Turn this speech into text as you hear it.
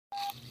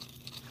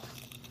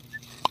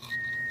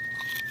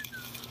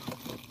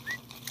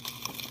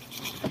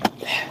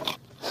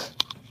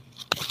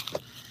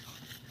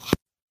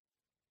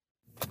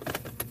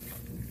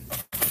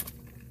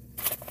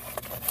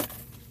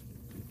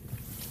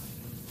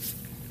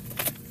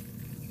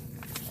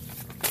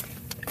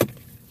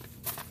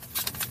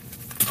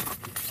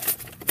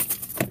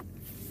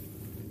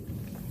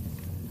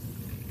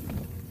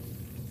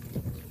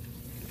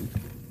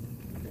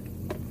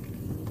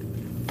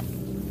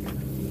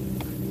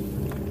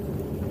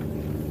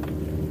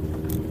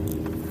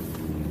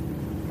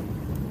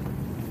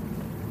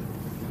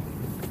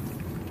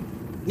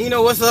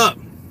Nino, what's up?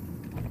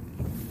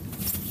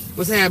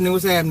 What's happening?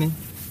 What's happening?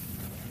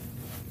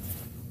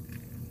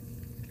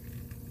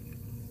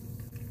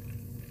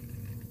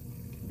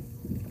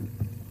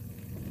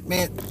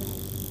 Man,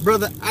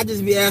 brother, I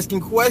just be asking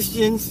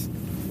questions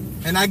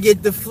and I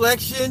get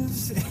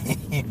deflections.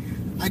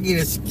 I get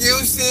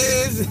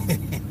excuses.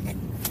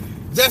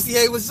 Jesse,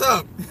 hey, what's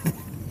up?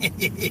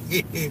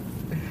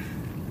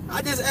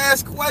 I just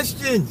ask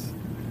questions.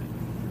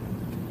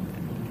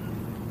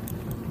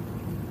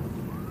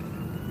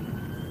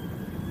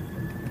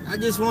 I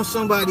just want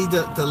somebody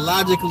to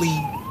logically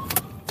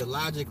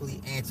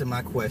answer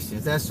my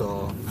questions. That's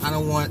all. I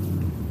don't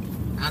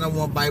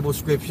want Bible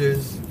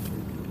scriptures.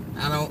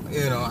 I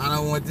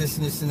don't want this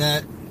and this and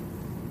that.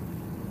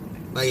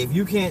 Like if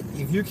you can't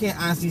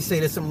honestly say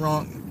there's something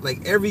wrong,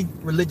 like every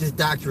religious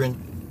doctrine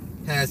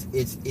has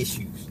its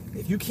issues.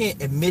 If you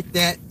can't admit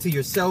that to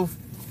yourself,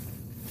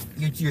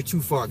 you're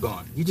too far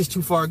gone. You're just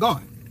too far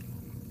gone.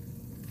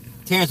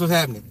 Terrence, what's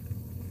happening?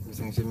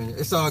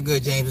 It's all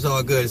good, James. It's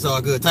all good. It's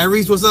all good.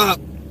 Tyrese, what's up?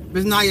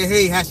 Miss Naya,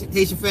 hey,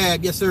 Haitian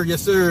Fab. Yes, sir.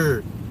 Yes,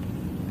 sir.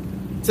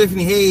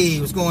 Tiffany, hey,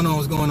 what's going on?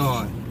 What's going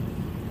on?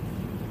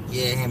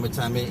 Yeah, Hammer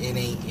Time. It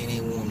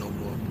ain't warm no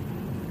more.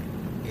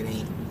 It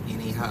ain't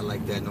hot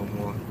like that no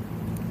more.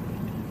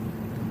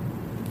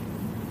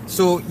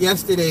 So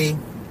yesterday,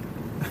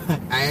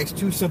 I asked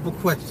two simple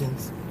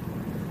questions.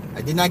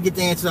 I did not get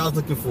the answer I was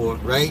looking for,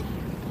 right?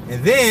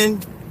 And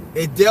then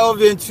it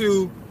delved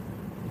into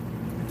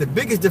the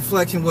biggest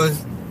deflection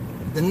was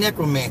the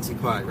necromancy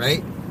part,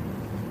 right?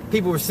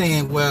 People were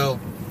saying, well,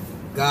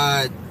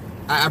 God,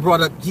 I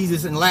brought up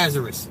Jesus and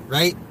Lazarus,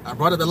 right? I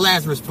brought up the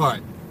Lazarus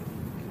part.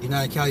 You're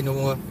not in Cali no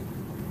more.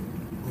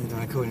 You're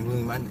not in Cody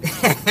Bloom.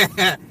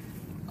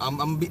 I'm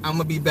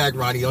gonna be back,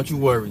 Ronnie. Don't you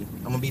worry.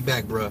 I'm gonna be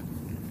back, bruh.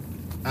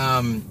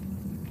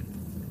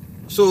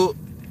 So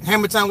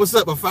Hammer Time, what's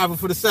up? A 5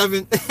 for the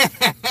 7.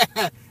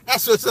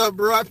 That's what's up,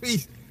 bro. I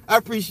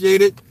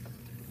appreciate it.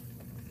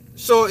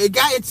 So it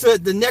got into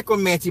the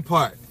necromancy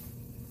part.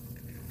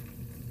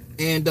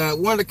 And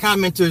one of the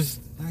commenters,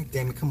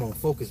 damn it, come on,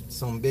 focus,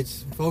 some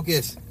bitch,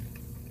 focus.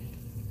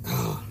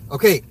 Oh,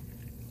 okay.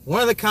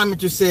 One of the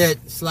commenters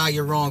said, Sly,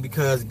 you're wrong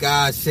because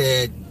God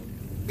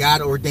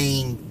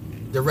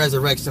ordained the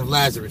resurrection of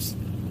Lazarus.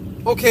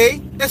 Okay,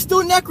 that's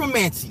still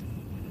necromancy.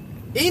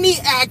 Any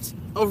act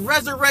of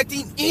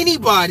resurrecting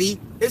anybody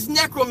is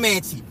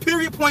necromancy.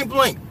 Period, point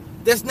blank.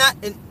 That's not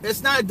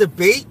a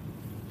debate.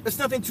 That's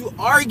nothing to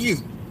argue.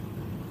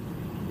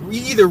 We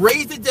either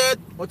raise the dead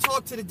or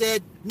talk to the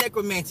dead.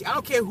 Necromancy. I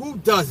don't care who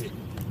does it.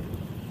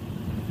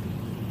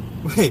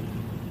 Wait,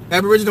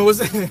 Aboriginal, what's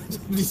that?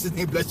 Jesus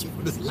name bless you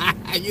for this lie.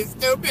 You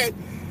stupid.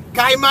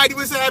 Kai Mighty,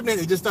 what's happening?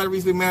 They just started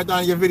recently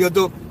marathoning your video.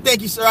 Dope.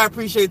 Thank you, sir. I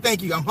appreciate it.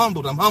 Thank you. I'm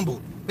humbled.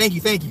 Thank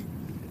you.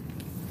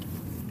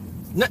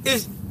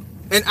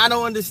 And I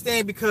don't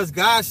understand because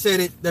God said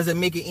it doesn't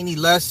make it any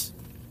less.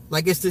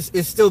 Like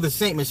it's still the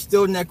same. It's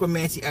still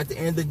necromancy at the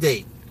end of the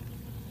day.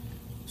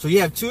 So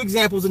you have two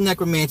examples of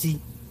necromancy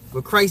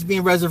with Christ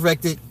being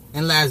resurrected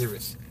and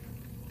Lazarus.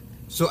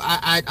 So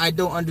I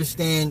don't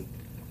understand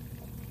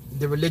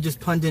the religious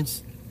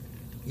pundits.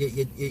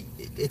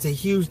 It's a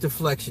huge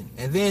deflection.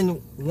 And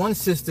then one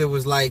sister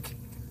was like,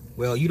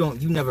 well, you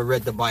never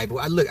read the Bible.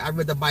 I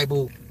read the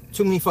Bible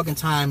too many fucking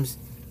times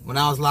when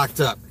I was locked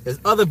up. There's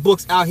other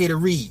books out here to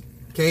read.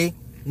 Okay?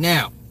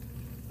 Now,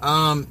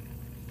 I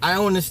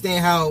don't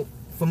understand how,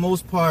 for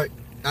most part,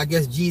 I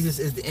guess Jesus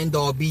is the end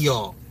all be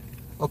all.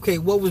 Okay,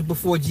 what was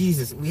before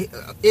Jesus?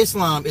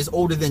 Islam is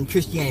older than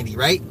Christianity,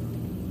 right?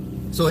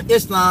 So in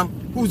Islam,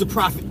 who's the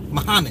prophet?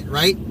 Muhammad,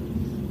 right?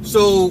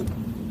 So,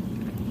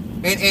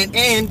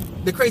 and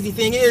the crazy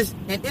thing is,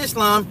 in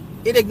Islam,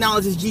 it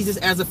acknowledges Jesus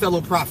as a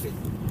fellow prophet,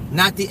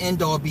 not the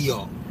end all be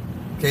all.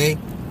 Okay?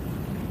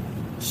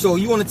 So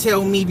you want to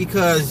tell me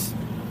because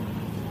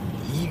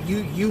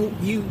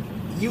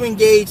you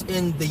engage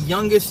in the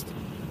youngest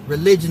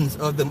religions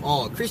of them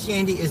all.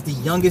 Christianity is the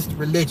youngest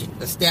religion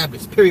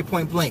established, period,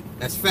 point blank.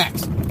 That's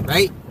facts,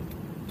 right?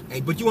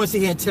 But you want to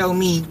sit here and tell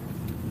me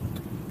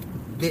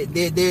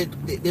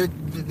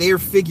their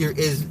figure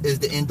is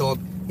the end all.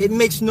 It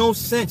makes no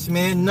sense,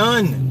 man.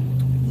 None.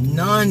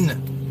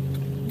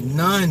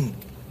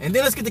 And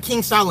then let's get to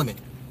King Solomon.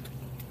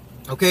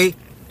 Okay?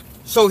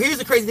 So here's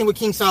the crazy thing with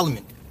King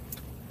Solomon.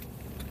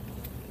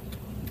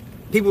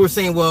 People were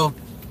saying, well,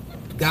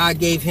 God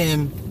gave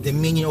him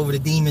dominion over the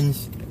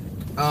demons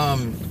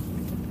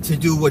to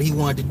do what he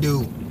wanted to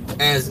do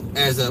as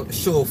a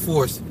show of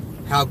force,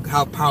 how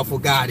powerful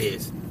God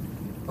is.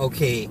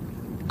 Okay,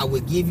 I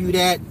would give you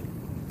that,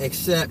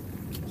 except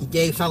he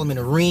gave Solomon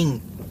a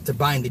ring to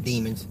bind the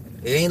demons.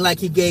 It ain't like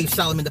he gave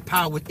Solomon the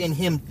power within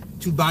him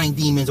to bind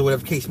demons or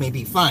whatever the case may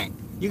be. Fine,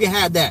 you can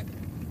have that.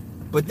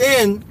 But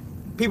then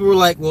people were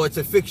like, well, it's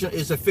a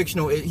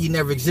fictional, he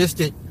never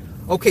existed.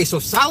 Okay, so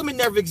Solomon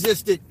never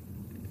existed,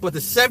 but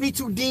the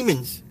 72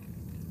 demons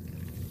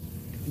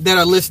that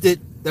are listed,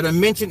 that are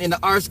mentioned in the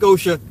Ars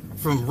Gotia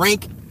from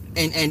rank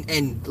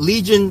and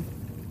legion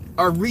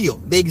are real.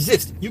 They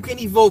exist. You can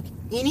evoke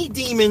any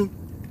demon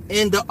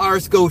in the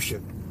Ars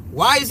Gotia.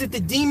 Why is it the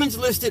demons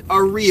listed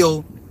are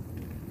real,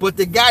 but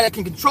the guy that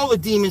can control the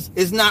demons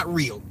is not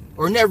real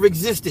or never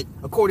existed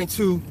according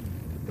to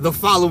the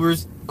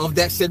followers of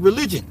that said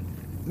religion?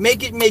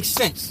 Make it make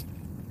sense.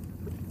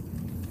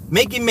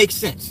 Make it make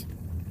sense.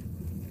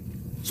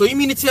 So you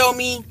mean to tell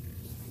me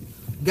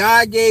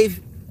God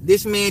gave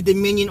this man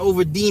dominion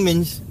over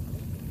demons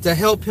to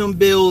help him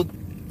build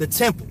the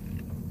temple,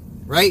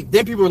 right?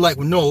 Then people were like,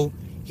 well, no,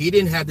 he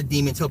didn't have the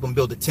demons help him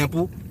build the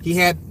temple. He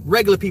had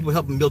regular people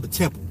help him build the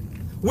temple.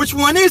 Which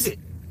one is it?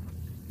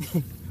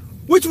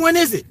 Which one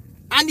is it?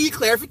 I need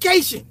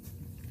clarification.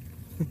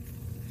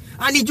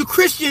 I need you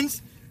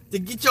Christians to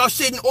get y'all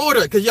shit in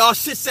order, because y'all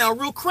shit sound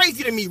real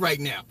crazy to me right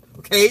now,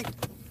 okay?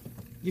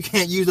 You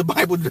can't use the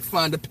Bible to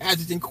define the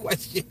passage in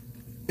question.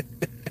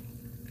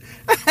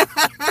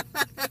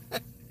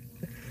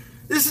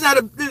 This is not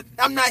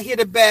I'm not here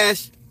to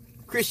bash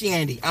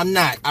Christianity. I'm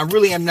not. I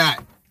really am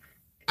not.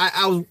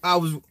 I was,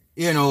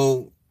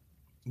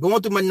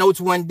 going through my notes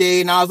one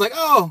day, and I was like,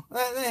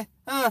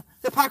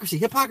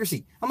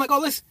 hypocrisy. I'm like,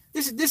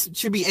 this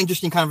should be an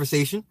interesting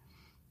conversation,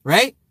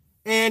 right?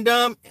 And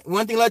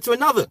one thing led to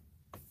another.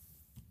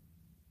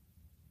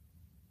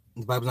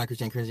 The Bible's not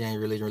Christianity,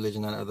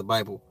 religion, not the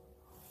Bible.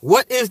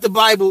 What is the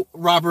Bible,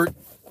 Robert?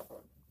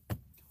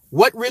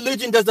 What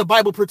religion does the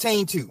Bible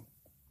pertain to?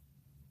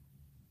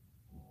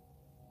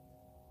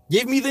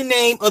 Give me the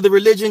name of the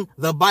religion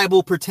the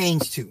Bible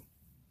pertains to.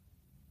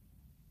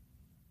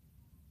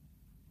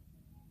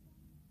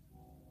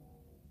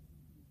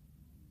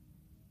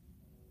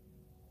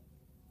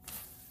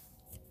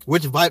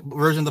 Which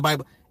version of the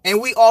Bible? And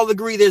we all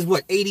agree there's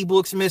 80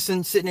 books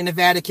missing sitting in the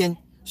Vatican.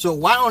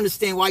 So I don't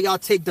understand why y'all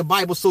take the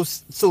Bible so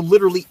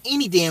literally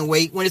any damn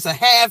way when it's a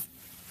half.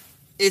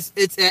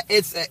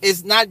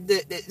 It's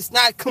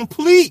not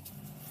complete.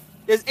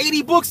 There's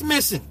 80 books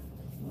missing.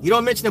 You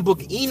don't mention the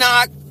book of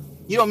Enoch.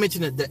 You don't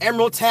mention the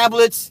Emerald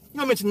Tablets. You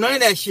don't mention none of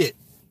that shit.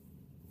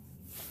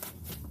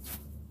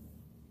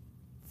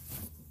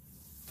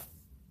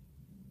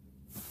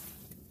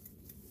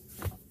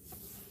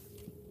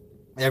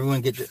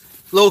 Everyone get it.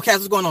 Lil Cass,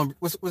 what's going on?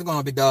 What's going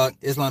on, big dog?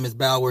 Islam is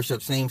Baal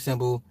worship, same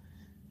symbol.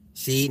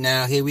 See,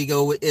 now here we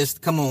go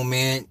with come on,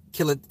 man.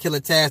 Killer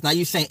Taz. Now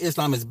you saying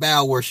Islam is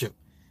Baal worship.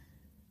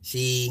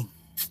 See,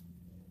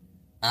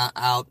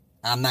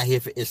 I'm not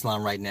here for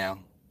Islam right now,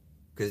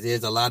 because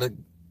there's a lot of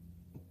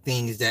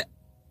things that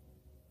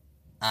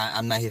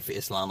I'm not here for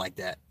Islam like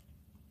that.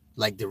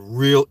 Like the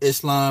real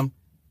Islam,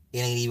 it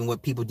ain't even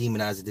what people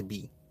demonize it to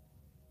be.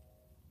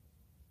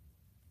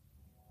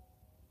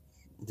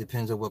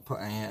 Depends on what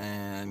part.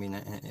 I'm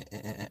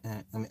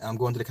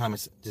going to the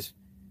comments. Just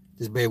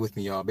bear with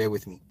me, y'all. Bear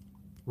with me.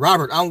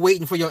 Robert, I'm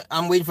waiting for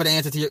the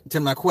answer to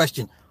my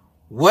question.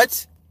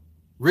 What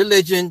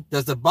religion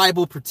does the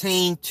Bible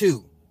pertain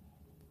to?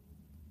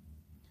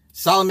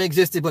 Solomon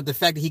existed, but the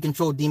fact that he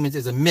controlled demons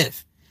is a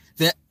myth.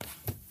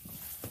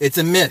 It's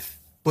a myth,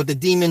 but the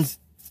demons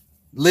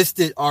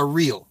listed are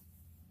real.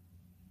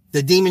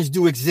 The demons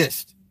do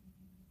exist.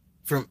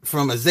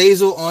 From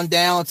Azazel on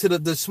down to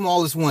the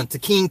smallest one, to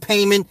King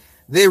Payman,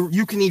 there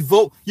you can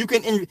invoke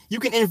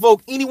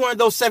any one of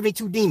those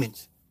 72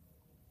 demons.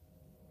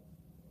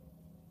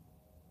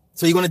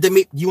 So you want to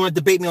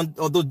debate me on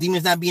those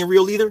demons not being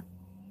real either?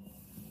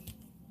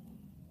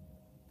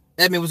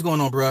 Edmund, what's going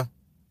on, bro?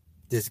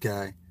 This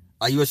guy.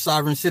 Are you a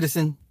sovereign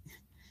citizen?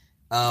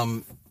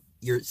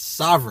 You're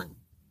sovereign.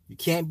 You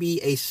can't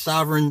be a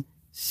sovereign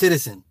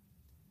citizen.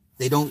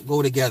 They don't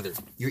go together.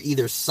 You're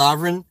either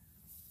sovereign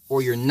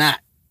or you're not.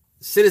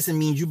 Citizen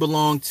means you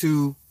belong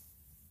to,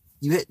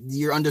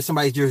 you're under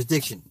somebody's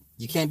jurisdiction.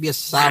 You can't be a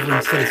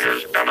sovereign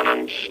citizen.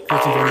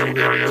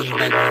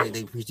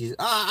 They preach Jesus.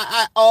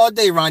 All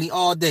day, Ronnie,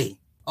 all day.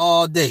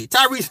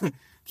 Tyrese,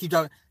 keep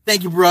talking.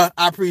 Thank you, bro.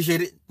 I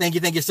appreciate it. Thank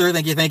you, sir.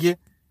 Thank you.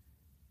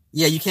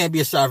 Yeah, you can't be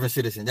a sovereign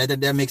citizen.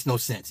 That makes no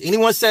sense.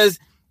 Anyone says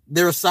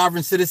they're a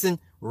sovereign citizen,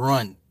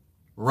 run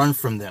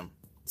from them.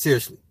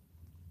 Seriously.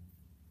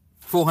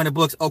 400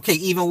 books. Okay,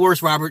 even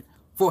worse, Robert.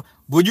 Well,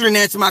 you didn't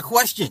answer my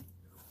question.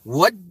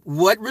 What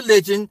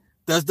religion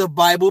does the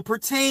Bible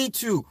pertain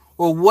to?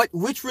 Or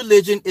which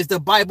religion is the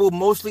Bible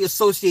mostly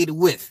associated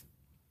with?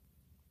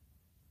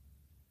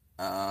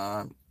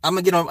 I'm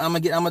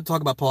gonna talk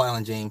about Paul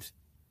Allen James.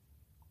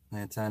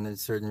 That time that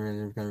certain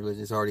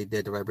religion is already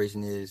dead, the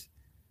vibration is.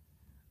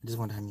 I just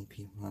wonder how many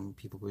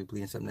people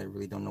believe in something that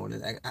really don't know what it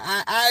is.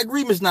 I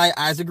agree, Ms. Nye.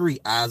 I agree.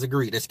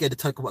 They're scared to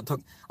talk.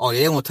 Oh,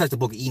 they don't want to touch the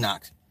book of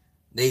Enoch.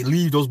 They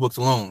leave those books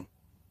alone.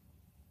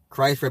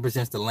 Christ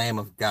represents the Lamb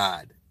of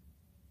God.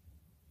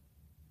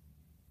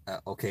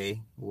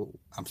 Okay. Well,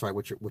 I'm sorry.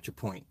 What's your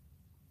point?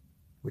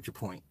 What's your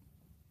point?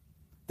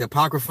 The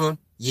Apocrypha?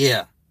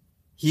 Yeah.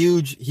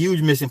 Huge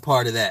missing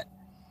part of that.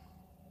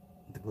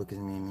 The book is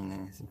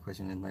some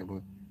question in the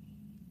Bible.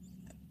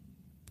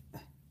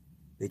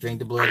 They drank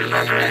the blood of the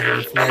Lamb,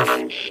 not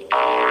flesh.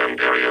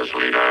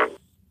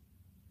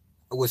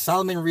 Was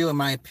Solomon real, in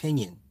my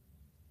opinion?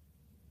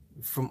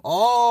 From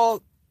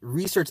all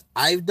research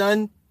I've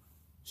done,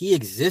 he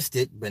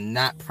existed, but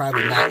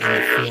probably not in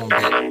the form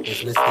that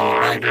is listed in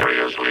the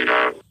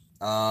Bible.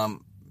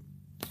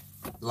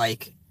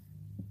 Like,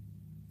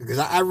 because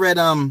I read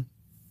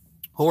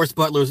Horace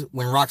Butler's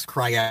When Rocks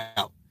Cry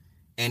Out,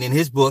 and in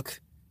his book,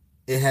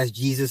 it has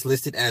Jesus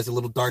listed as a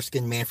little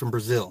dark-skinned man from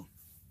Brazil.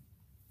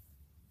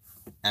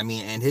 I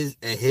mean, and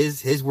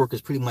his work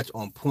is pretty much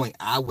on point.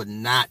 I would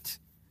not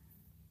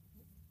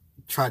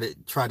try to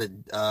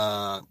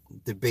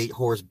debate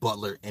Horace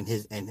Butler and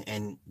his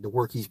and the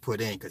work he's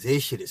put in, because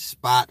his shit is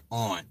spot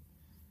on.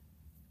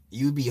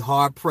 You'd be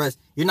hard pressed.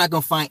 You're not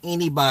gonna find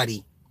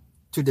anybody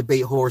to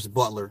debate Horace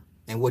Butler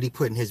and what he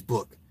put in his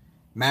book.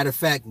 Matter of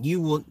fact,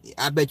 you will.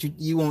 I bet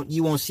you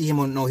won't see him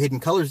on no Hidden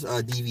Colors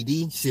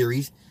DVD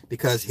series,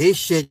 because his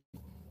shit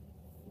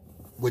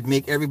would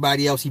make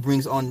everybody else he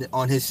brings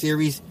on his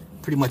series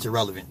pretty much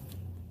irrelevant.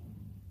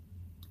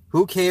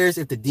 Who cares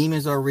if the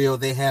demons are real?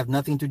 They have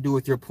nothing to do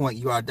with your point.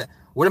 You are.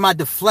 What am I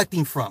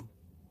deflecting from?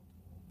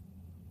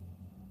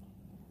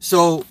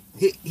 So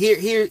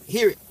here.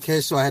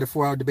 Okay, so I had a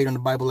 4-hour debate on the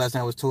Bible last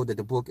night. I was told that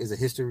the book is a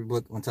history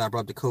book until I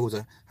brought up the codes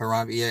of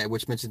Haram,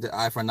 which mentions the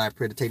eye for an eye,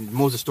 prayer to take the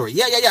Moses story.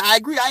 Yeah. I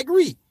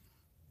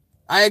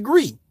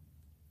agree.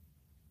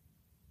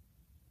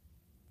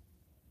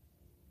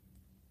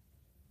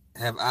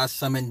 Have I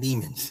summoned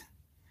demons?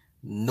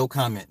 No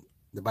comment.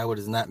 The Bible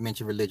does not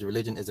mention religion.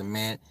 Religion is a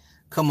man.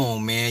 Come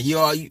on, man.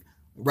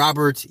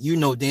 Robert, you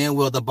know damn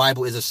well the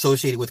Bible is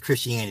associated with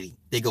Christianity.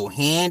 They go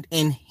hand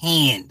in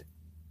hand.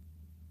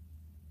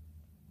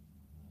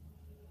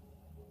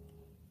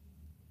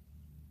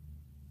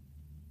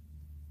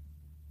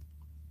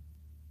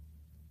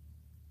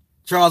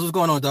 Charles, what's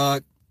going on,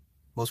 dog?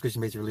 Most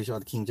Christian based religion are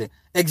the King James.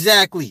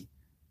 Exactly.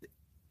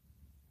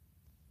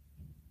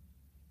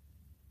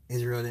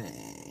 Israel's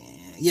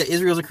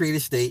a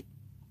created state.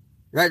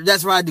 Right?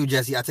 That's what I do,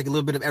 Jesse. I take a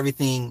little bit of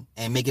everything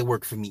and make it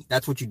work for me.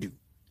 That's what you do.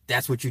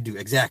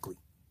 Exactly.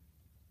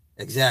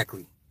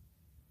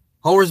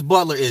 Horace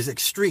Butler is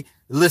extreme.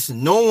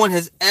 Listen, no one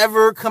has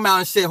ever come out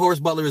and said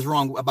Horace Butler is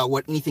wrong about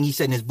anything he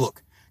said in his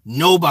book.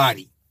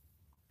 Nobody's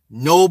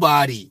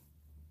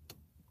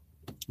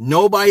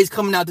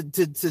coming out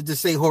to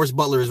say Horace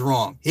Butler is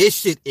wrong. His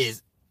shit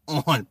is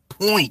on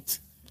point.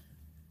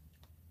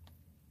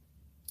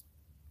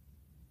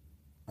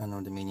 I know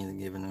dominion is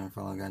given and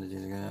following God.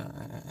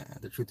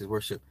 The truth is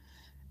worship.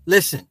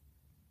 Listen,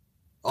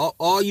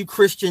 all you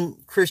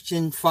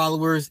Christian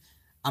followers,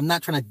 I'm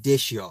not trying to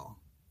dish y'all,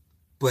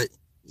 but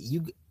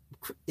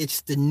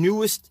it's the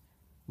newest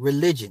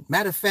religion.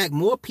 Matter of fact,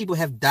 more people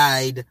have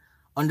died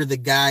under the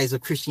guise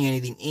of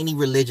Christianity than any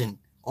religion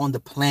on the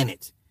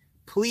planet.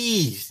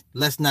 Please,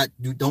 let's not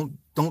do. Don't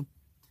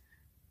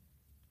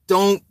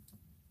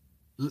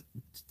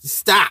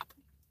stop.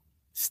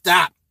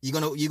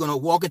 You're gonna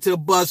walk into the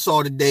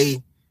buzzsaw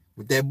today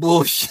with that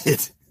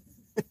bullshit.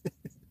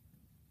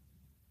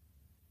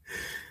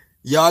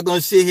 Y'all gonna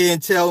sit here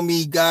and tell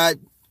me God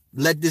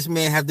let this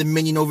man have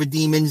dominion over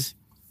demons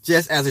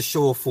just as a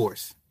show of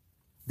force.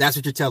 That's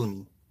what you're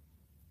telling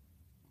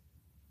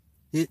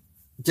me.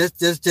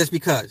 Just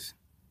because.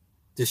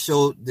 To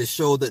show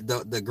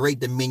the great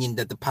dominion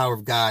that the power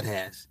of God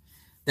has.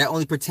 That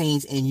only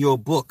pertains in your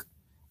book,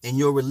 in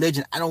your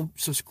religion. I don't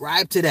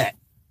subscribe to that.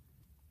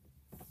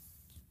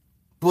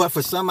 But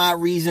for some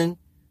odd reason,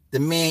 the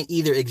man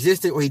either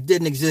existed or he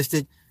didn't exist.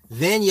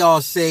 Then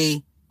y'all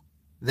say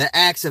the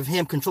acts of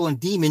him controlling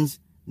demons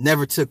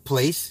never took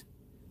place.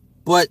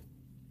 But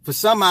for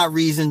some odd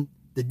reason,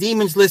 the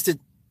demons listed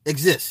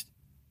exist.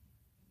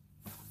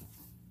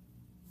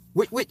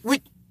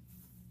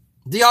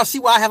 Do y'all see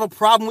why I have a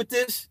problem with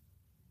this?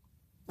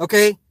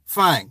 Okay,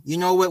 fine. You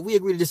know what? We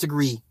agree to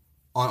disagree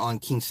on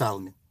King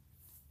Solomon.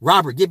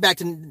 Robert, get back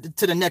to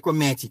the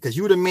necromancy, because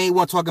you were the main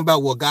one talking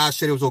about, well, God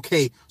said it was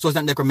okay, so it's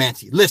not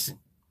necromancy. Listen,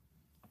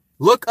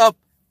 look up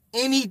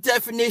any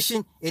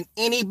definition in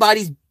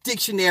anybody's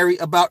dictionary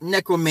about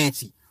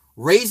necromancy.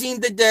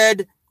 Raising the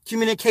dead,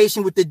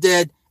 communication with the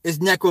dead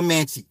is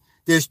necromancy.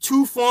 There's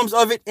 2 forms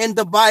of it in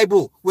the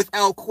Bible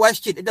without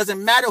question. It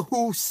doesn't matter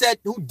who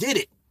did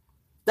it.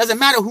 Doesn't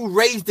matter who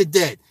raised the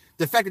dead.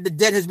 The fact that the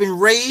dead has been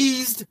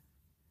raised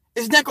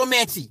is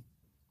necromancy.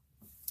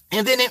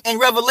 And then in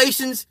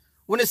Revelations,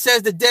 when it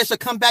says the dead shall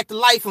come back to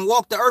life and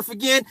walk the earth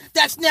again,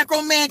 that's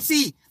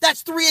necromancy.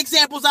 That's 3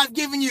 examples I've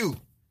given you.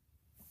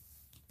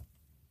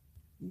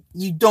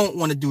 You don't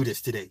want to do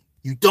this today.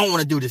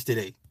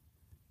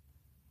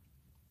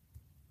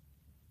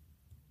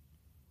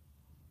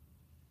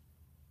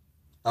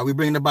 Are we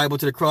bringing the Bible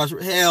to the cross?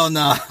 Hell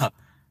no.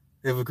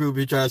 If a group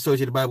is trying to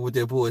associate the Bible with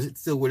their boys, it's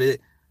still with it.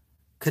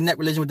 Connect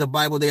religion with the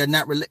Bible. They are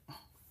not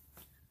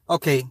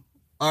Okay.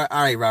 All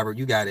right, Robert,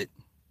 you got it.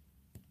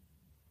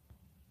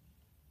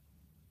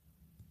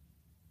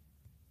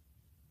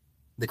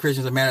 The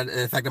Christians are mad at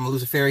the fact I'm a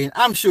Luciferian.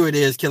 I'm sure it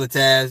is, Killer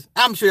Taz.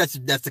 I'm sure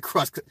that's the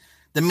crux,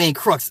 the main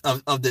crux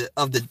of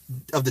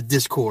the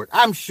discord.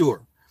 I'm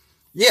sure.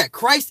 Yeah,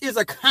 Christ is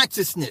a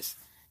consciousness.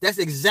 That's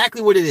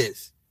exactly what it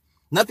is.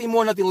 Nothing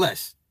more, nothing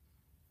less.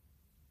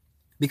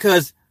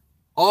 Because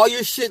all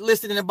your shit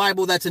listed in the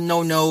Bible that's a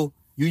no-no,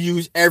 you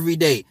use every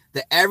day.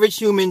 The average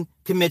human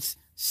commits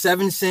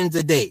 7 sins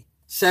a day.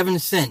 7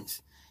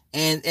 sins.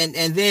 And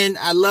then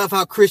I love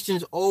how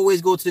Christians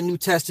always go to the New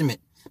Testament,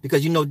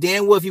 because you know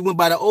damn well if you went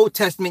by the Old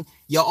Testament,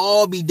 you'll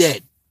all be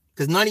dead,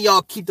 because none of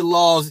y'all keep the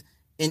laws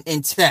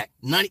intact.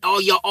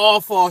 Y'all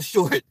all fall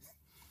short.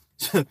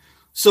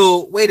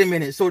 So wait a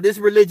minute. So this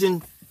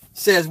religion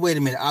says, wait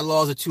a minute, our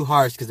laws are too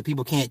harsh because the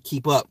people can't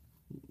keep up.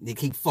 They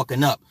keep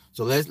fucking up.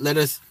 So let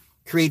us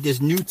create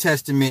this New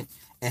Testament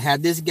and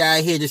have this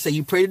guy here just say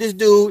you pray to this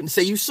dude and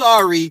say you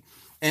sorry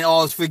and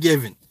all is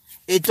forgiven.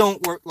 It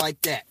don't work like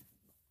that.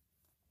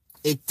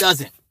 It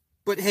doesn't.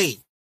 But hey,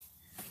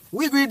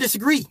 we agree to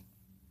disagree.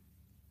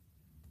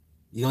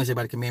 You don't say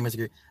about the commandments.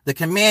 Agree. The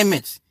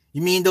commandments.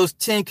 You mean those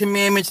 10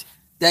 commandments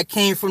that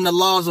came from the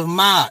laws of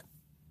Ma'at,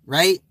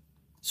 right?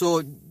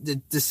 So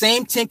the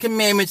same 10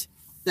 commandments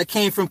that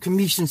came from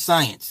Commission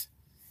science.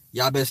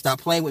 Y'all better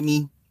stop playing with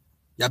me.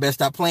 Y'all better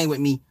stop playing with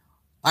me.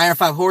 Iron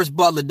 5 Horace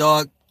Butler,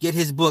 dog. Get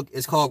his book.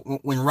 It's called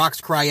When Rocks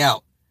Cry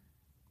Out.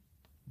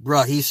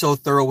 Bruh, he's so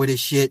thorough with his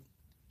shit.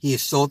 He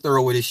is so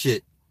thorough with his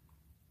shit.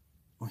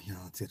 Oh, you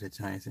know, to the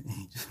giants and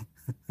angels.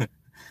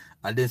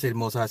 I didn't say the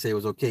Most High said it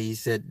was okay. He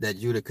said that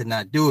Judah could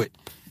not do it.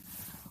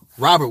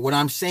 Robert, what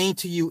I'm saying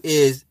to you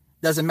is,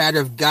 doesn't matter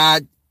if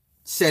God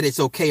said it's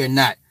okay or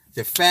not.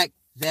 The fact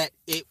that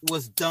it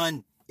was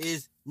done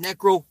is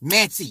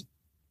necromancy.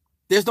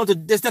 There's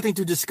nothing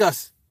to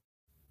discuss.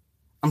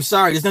 I'm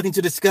sorry, there's nothing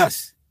to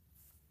discuss.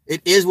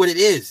 It is what it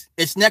is.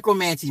 It's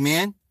necromancy,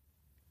 man.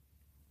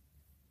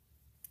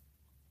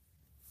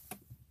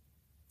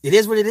 It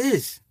is what it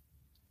is.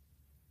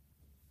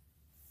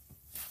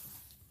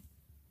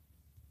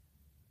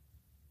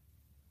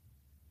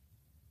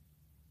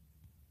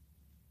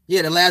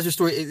 Yeah, the Lazarus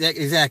story,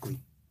 exactly.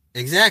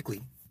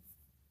 Exactly.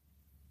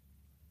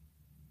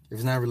 If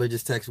it's not a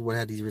religious text, what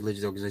had these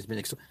religious organizations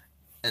been?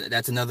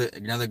 That's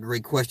another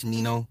great question,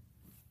 Nino.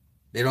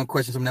 They don't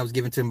question something that was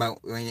given to them about.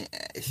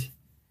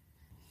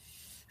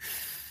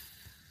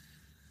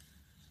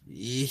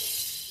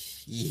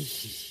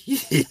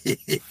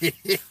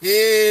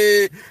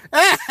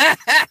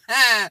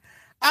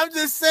 I'm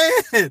just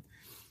saying.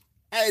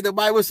 Hey, the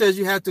Bible says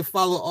you have to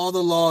follow all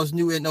the laws,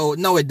 new and old.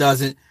 No, it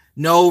doesn't.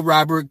 No,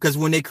 Robert, because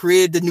when they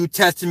created the New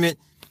Testament,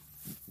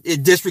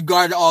 it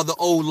disregarded all the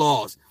old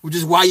laws, which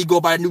is why you go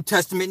by the New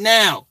Testament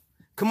now.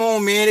 Come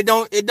on, man. It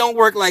don't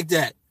work like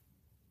that.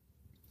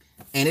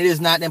 And it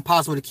is not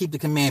impossible to keep the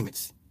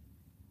commandments.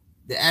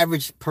 The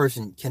average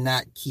person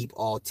cannot keep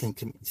all 10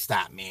 commandments.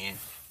 Stop, man.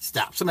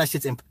 Stop. Some of that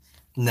shit's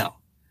no.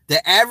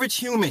 The average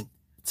human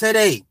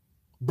today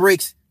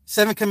breaks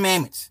 7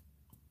 commandments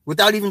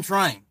without even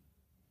trying.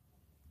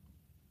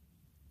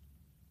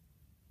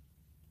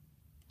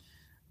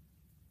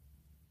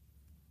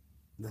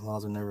 The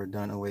laws were never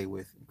done away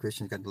with.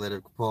 Christians got the letter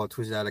of Paul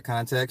twisted out of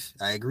context.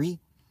 I agree.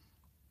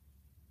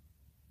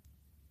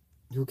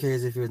 Who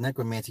cares if it was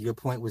necromancy? Your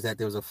point was that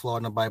there was a flaw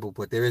in the Bible,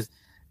 but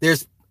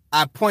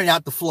I pointed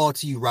out the flaw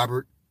to you,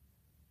 Robert.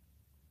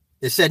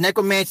 It said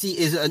necromancy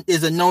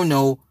is a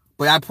no-no,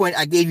 but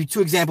I gave you 2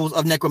 examples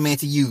of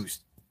necromancy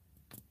used.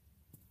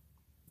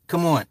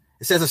 Come on.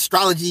 It says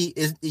astrology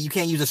you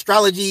can't use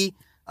astrology,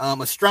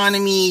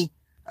 astronomy,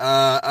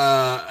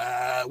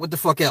 what the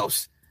fuck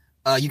else?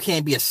 You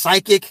can't be a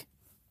psychic.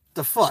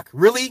 The fuck?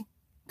 Really?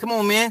 Come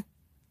on, man.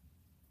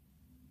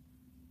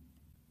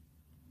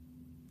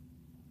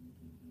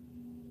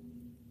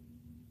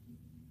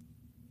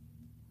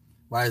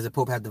 Why does the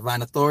Pope have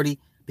divine authority?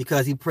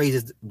 Because he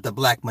praises the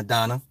Black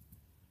Madonna.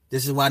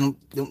 This is why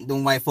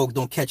them white folks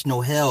don't catch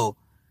no hell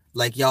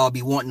like y'all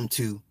be wanting them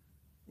to.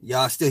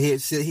 Y'all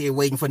sit here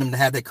waiting for them to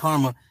have their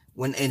karma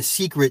when in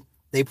secret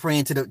they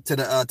praying to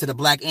the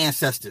black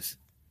ancestors.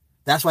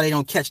 That's why they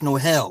don't catch no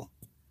hell.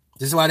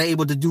 This is why they're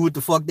able to do what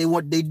the fuck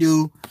they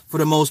do for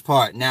the most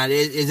part. Now,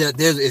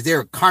 is there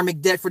a karmic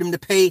debt for them to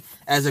pay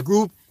as a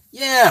group?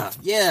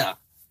 Yeah.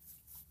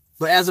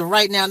 But as of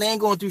right now, they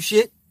ain't going through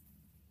shit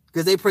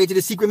because they pray to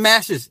the secret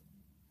masters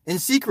in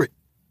secret.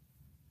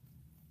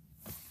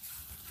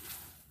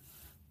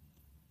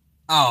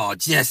 Oh,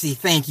 Jesse,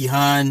 thank you,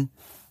 hon.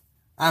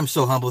 I'm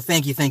so humble.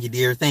 Thank you,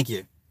 dear. Thank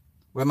you.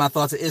 What are my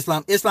thoughts of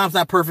Islam? Islam's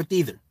not perfect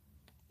either.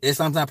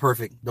 Islam's not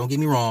perfect. Don't get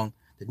me wrong.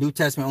 The New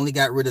Testament only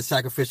got rid of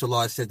sacrificial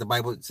law. It says the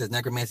Bible says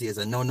necromancy is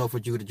a no-no for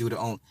Judah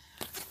own.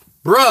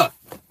 Bruh.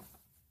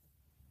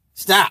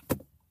 Stop.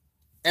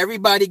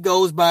 Everybody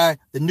goes by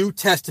the New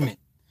Testament.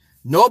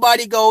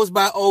 Nobody goes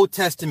by Old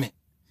Testament.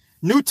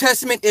 New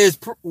Testament is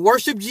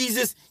worship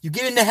Jesus, you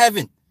get into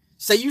heaven.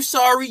 Say you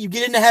sorry, you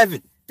get into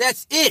heaven.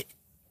 That's it.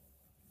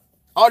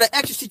 All the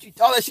extra shit,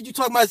 all that shit you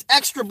talking about is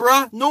extra,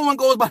 bruh. No one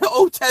goes by the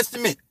Old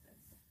Testament.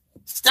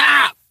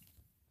 Stop.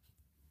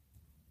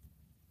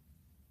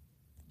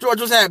 George,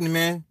 what's happening,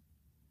 man?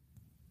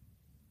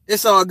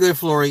 It's all good,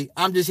 Flory.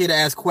 I'm just here to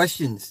ask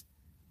questions.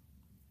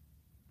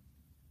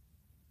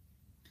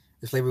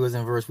 If slavery was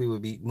in verse, we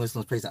would be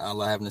Muslims praising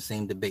Allah having the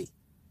same debate.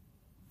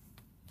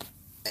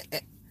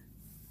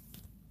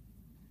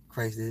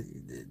 Christ did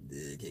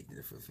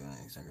the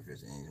fulfilling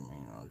sacrifice.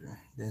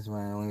 That's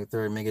why only a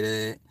third make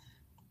it.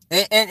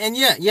 And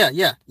yeah.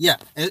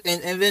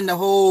 And then the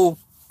whole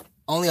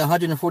only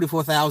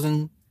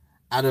 144,000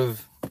 out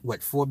of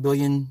what, 4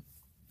 billion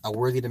are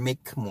worthy to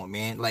make? Come on,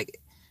 man. Like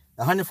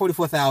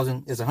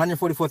 144,000 is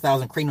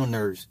 144,000 cranial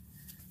nerves.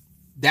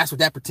 That's what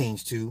that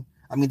pertains to.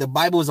 I mean, the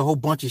Bible is a whole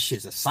bunch of shit.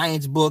 It's a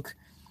science book.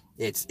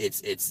 It's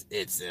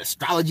an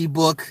astrology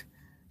book.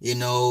 You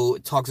know,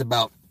 it talks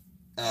about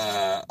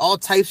all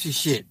types of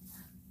shit.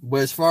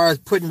 But as far as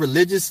putting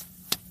religious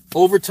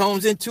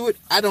overtones into it,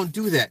 I don't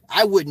do that.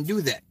 I wouldn't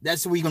do that.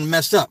 That's where you're gonna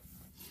mess up.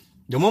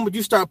 The moment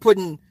you start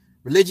putting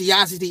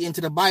religiosity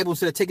into the Bible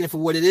instead of taking it for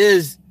what it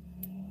is,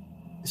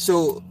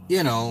 so,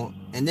 you know,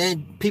 and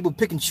then people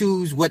pick and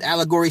choose what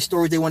allegory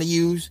stories they want to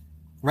use,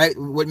 right?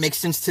 What makes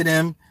sense to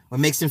them,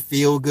 what makes them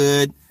feel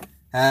good.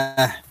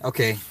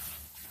 Okay.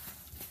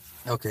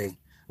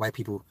 White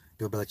people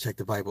do better check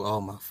the Bible. Oh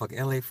my fucking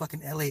LA.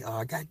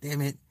 God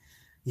damn it.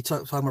 You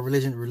talking about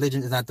religion.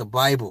 Religion is not the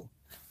Bible.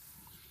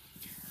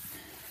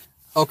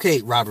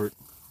 Okay, Robert.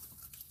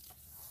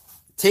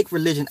 Take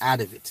religion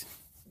out of it.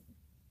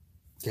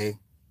 Okay.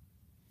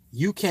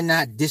 You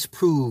cannot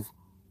disprove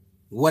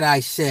what I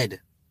said.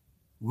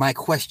 My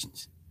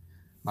questions.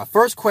 My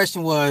first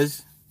question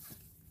was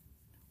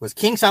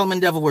King Solomon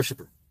devil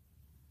worshiper?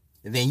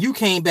 And then you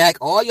came back,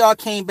 all y'all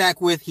came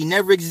back with he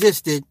never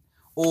existed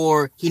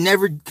or he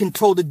never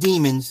controlled the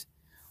demons,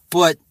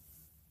 but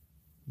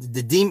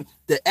the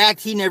act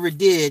he never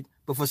did,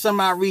 but for some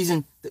odd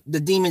reason the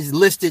demons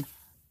listed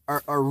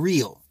are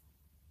real.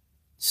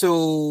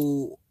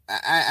 So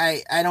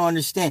I don't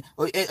understand.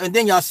 And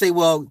then y'all say,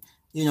 well,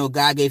 you know,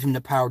 God gave him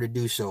the power to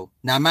do so.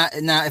 Now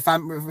if I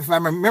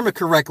remember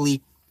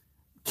correctly,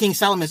 King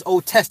Solomon's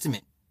Old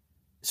Testament.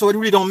 So it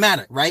really don't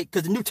matter, right?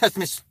 Because the New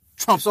Testament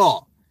trumps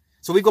all.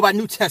 So we go by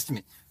New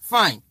Testament.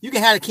 Fine. You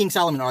can have a King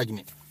Solomon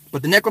argument.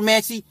 But the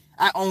necromancy,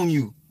 I own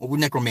you with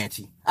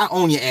necromancy. I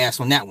own your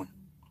ass on that one.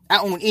 I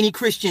own any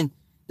Christian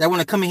that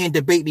want to come in here and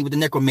debate me with the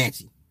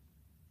necromancy.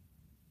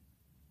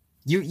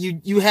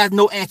 You have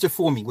no answer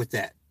for me with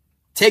that.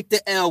 Take the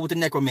L with the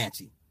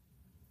necromancy.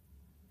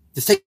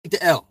 Just take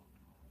the L.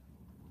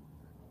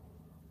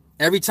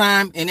 Every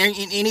time in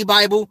any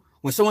Bible,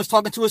 when someone's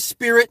talking to a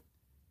spirit,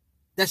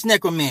 that's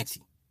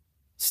necromancy.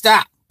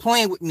 Stop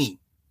playing with me.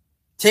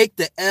 Take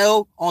the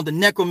L on the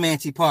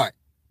necromancy part.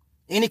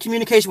 Any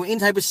communication with any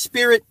type of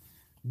spirit,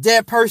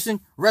 dead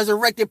person,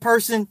 resurrected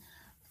person,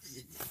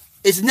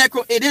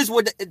 it is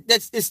what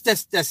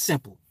that's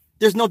simple.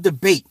 There's no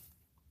debate.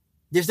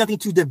 There's nothing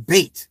to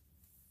debate.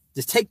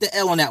 Just take the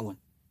L on that one.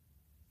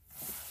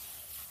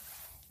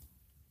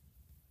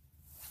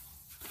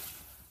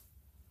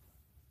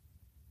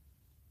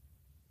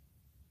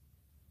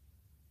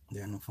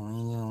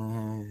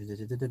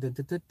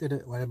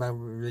 What about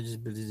religious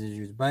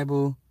use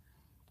Bible?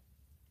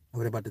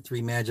 What about the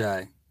three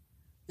magi?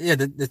 Yeah,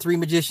 the three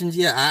magicians.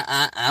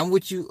 Yeah, I'm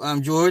with you,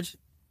 George.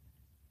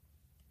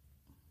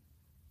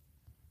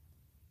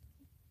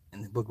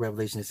 In the book of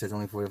Revelation, it says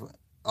only for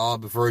all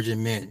the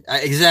virgin men.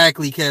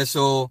 Exactly,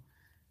 Castle.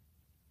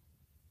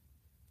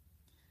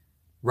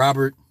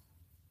 Robert.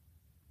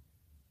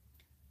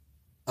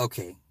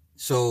 Okay.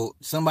 So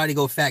somebody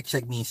go fact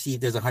check me and see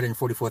if there's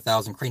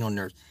 144,000 cranial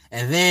nerves.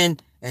 And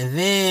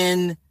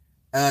then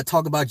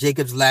talk about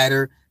Jacob's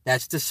ladder.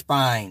 That's the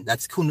spine.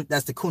 That's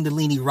the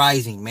Kundalini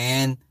rising,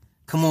 man.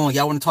 Come on,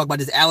 y'all want to talk about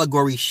this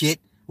allegory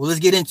shit? Well, let's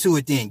get into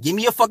it then. Give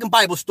me a fucking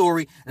Bible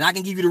story, and I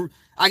can give you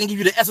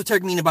the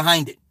esoteric meaning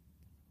behind it.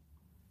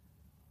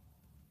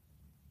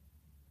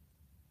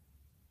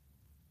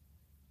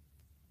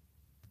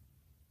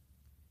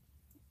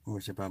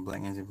 Worship about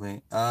black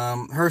play.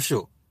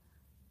 Herschel.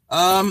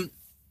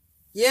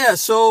 Yeah,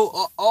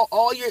 so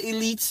all your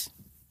elites,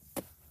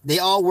 they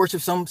all worship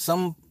some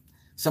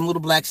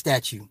little black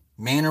statue,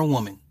 man or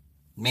woman,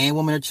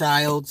 woman or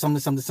child,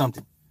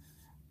 something.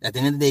 At the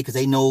end of the day, because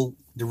they know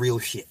the real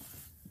shit.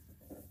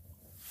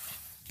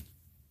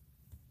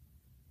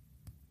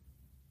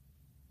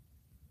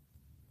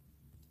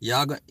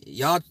 Y'all.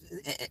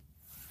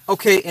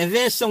 Okay, and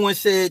then someone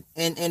said,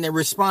 in a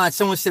response,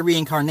 someone said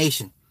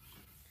reincarnation.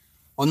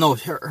 Oh no,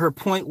 her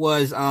point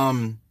was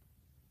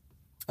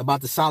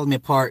about the Solomon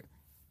part.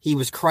 He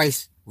was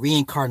Christ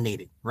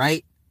reincarnated,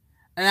 right?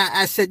 And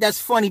I said that's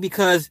funny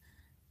because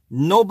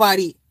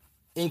nobody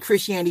in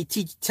Christianity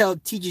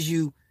teaches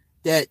you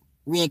that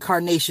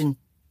reincarnation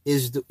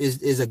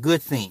is a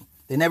good thing.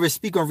 They never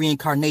speak on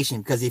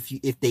reincarnation because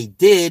if they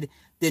did,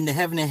 then the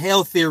heaven and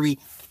hell theory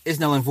is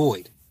null and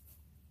void.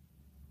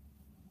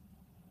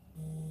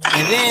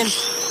 And then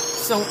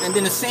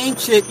the same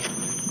chick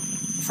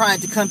trying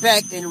to come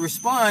back in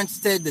response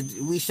said that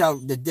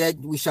the dead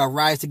shall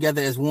rise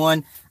together as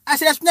one. I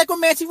said that's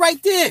necromancy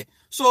right there.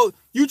 So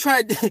you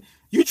try to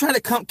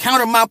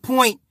counter my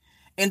point,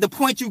 and the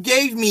point you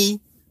gave me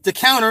to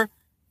counter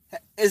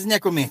is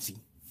necromancy.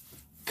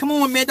 Come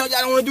on, man! Y'all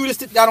don't want to do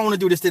this. Y'all don't want to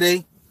do this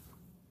today.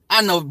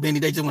 I know, Benny.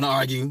 They just want to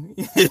argue.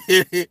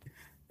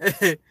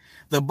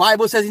 The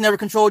Bible says he never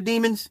controlled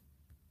demons.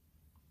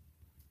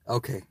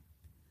 Okay.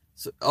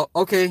 So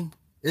okay,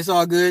 it's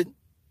all good.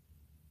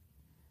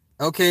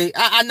 Okay,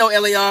 I know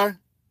LAR.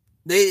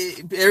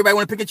 Everybody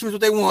want to pick and choose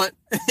what they want.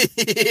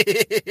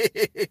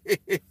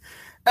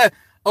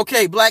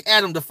 Okay, Black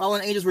Adam, the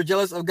fallen angels were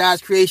jealous of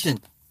God's creation.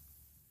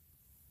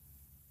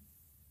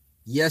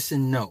 Yes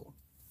and no.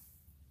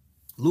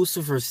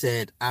 Lucifer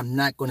said, I'm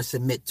not going to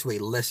submit to a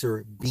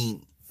lesser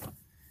being.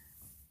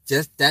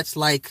 That's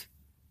like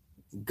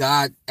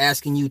God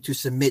asking you to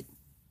submit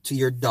to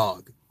your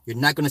dog. You're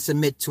not going to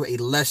submit to a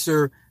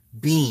lesser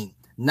being.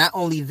 Not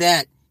only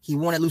that, he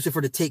wanted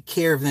Lucifer to take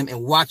care of them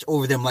and watch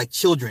over them like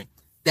children.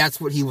 That's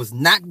what he was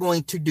not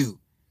going to do.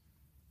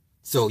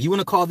 So you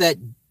want to call that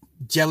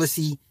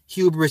jealousy,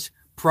 hubris,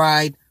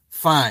 pride?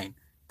 Fine.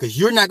 Because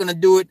you're not going to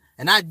do it,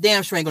 and I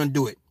damn sure ain't going to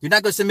do it. You're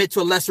not going to submit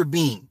to a lesser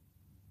being.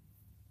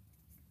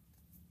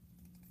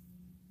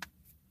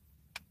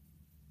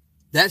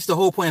 That's the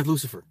whole point of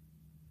Lucifer.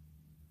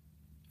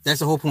 That's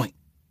the whole point.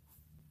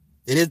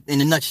 It is in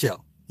a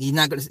nutshell. He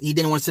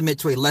didn't want to submit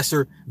to a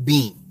lesser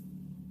being.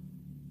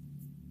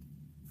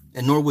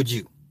 And nor would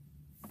you.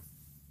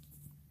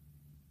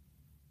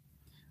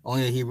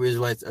 Only the Hebrew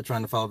Israelites are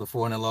trying to follow the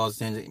 400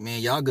 laws. Man,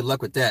 y'all good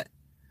luck with that.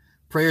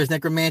 Prayers,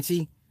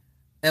 necromancy.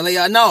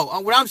 LAI. No,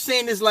 what I'm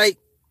saying is like,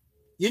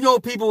 you know,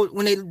 people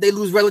when they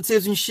lose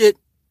relatives and shit,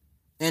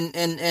 and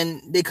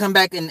they come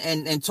back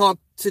and talk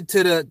to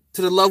the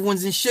loved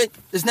ones and shit.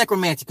 It's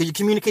necromancy because you're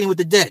communicating with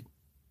the dead.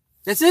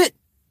 That's it.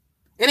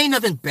 It ain't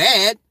nothing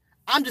bad.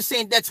 I'm just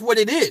saying that's what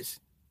it is.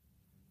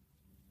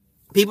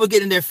 People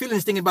get in their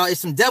feelings thinking about it's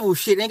some devil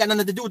shit. It ain't got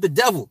nothing to do with the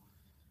devil.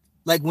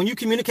 Like when you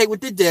communicate with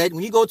the dead,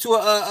 when you go to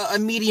a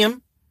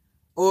medium,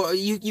 or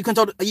you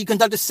conduct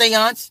a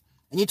seance,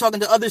 and you're talking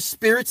to other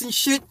spirits and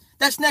shit,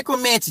 that's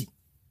necromancy.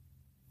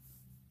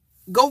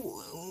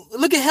 Go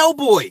look at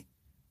Hellboy.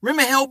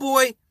 Remember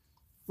Hellboy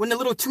when the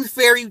little tooth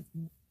fairy,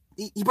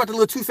 he brought the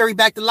little tooth fairy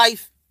back to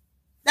life?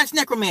 That's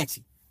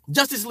necromancy.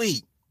 Justice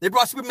League, they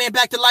brought Superman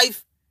back to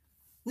life.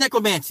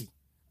 Necromancy.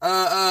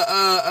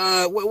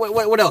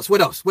 What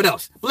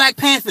else? Black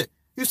Panther.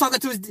 He was talking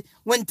to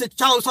when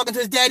T'Challa was talking to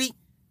his daddy.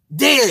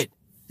 Dead.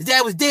 His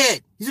dad was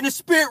dead. He's in the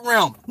spirit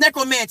realm.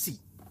 Necromancy.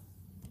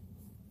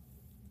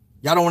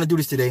 Y'all don't want to do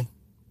this today.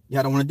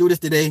 Y'all don't want to do this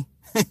today.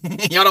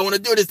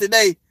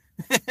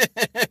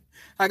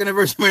 How can a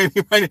person marry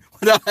me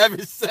without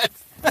having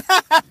sex?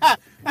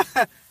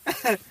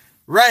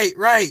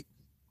 Right.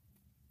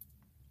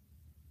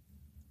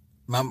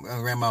 My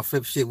grandma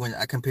flip shit when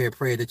I compare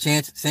prayer to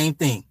chants. Same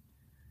thing.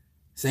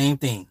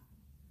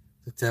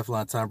 The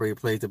Teflon Tom Brady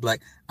plays the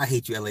black. I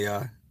hate you,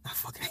 LAR. I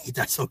fucking hate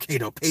that's okay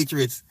though.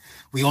 Patriots,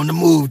 we on the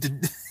move.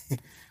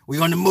 We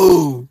on the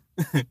move.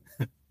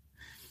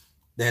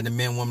 They had the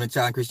men, woman,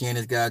 child,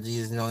 Christianity, God,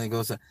 Jesus, and all that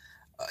goes.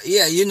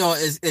 Yeah, you know,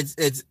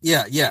 it's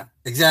yeah,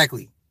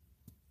 exactly.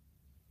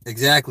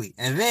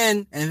 And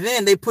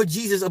then they put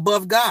Jesus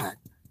above God.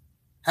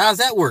 How's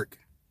that work?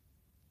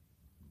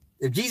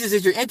 If Jesus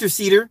is your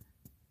interceder,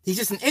 he's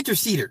just an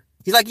interceder.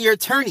 He's like your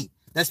attorney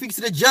that speaks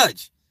to the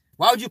judge.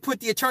 Why would you put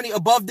the attorney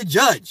above the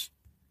judge?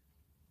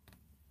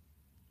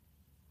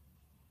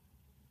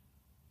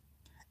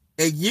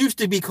 It used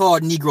to be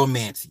called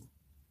Negromancy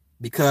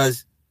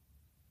because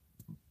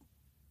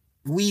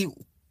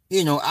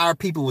our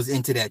people was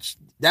into that.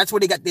 That's where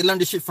they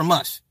learned this shit from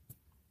us.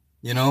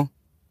 You know,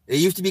 it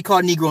used to be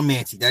called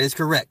Negromancy. That is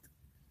correct.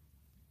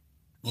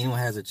 Anyone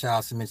has a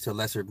child submits to a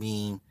lesser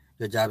being,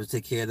 your job is to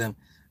take care of them.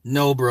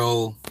 No,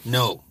 bro.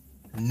 No.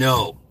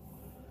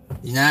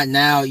 You're not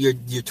now.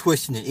 You're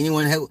twisting it.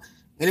 Anyone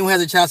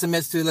has a child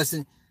submits to a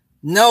lesser.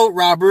 No,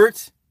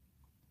 Robert.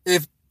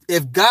 If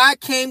God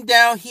came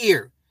down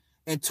here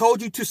and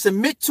told you to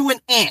submit to an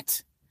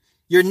ant,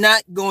 you're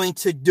not going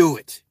to do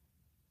it.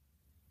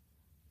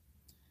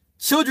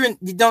 Children,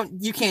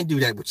 you can't do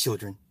that with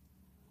children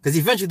because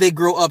eventually they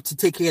grow up to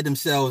take care of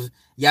themselves.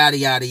 Yada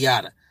yada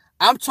yada.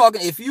 I'm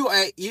talking if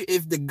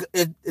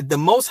the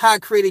Most High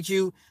created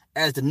you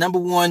as the number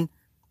one,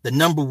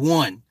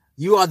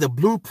 you are the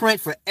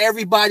blueprint for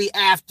everybody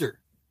after.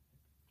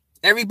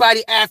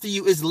 Everybody after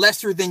you is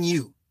lesser than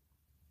you.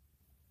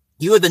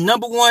 You are the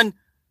number one.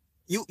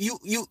 You are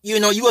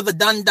the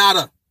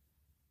Dandada.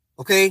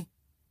 Okay?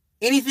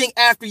 Anything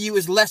after you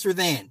is lesser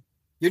than.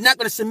 You're not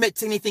going to submit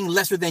to anything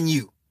lesser than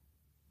you.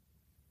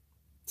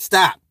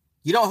 Stop.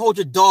 You don't hold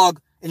your dog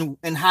in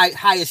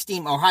high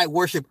esteem or high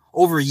worship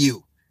over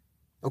you.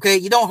 Okay?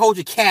 You don't hold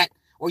your cat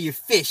or your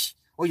fish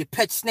or your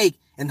pet snake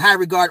in high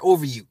regard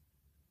over you.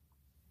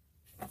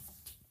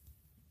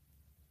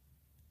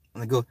 I'm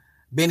going to go.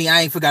 Benny,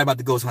 I ain't forgot about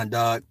the ghost hunt,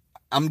 dog.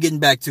 I'm getting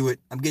back to it.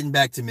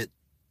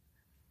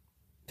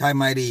 Ty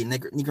Mighty,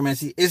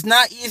 necromancy. It's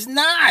not.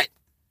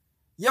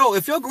 Yo,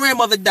 if your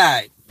grandmother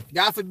died,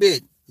 God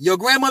forbid,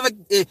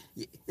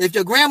 if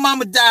your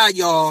grandmama died,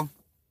 y'all,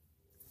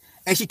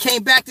 and she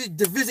came back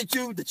to visit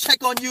you, to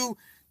check on you,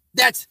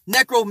 that's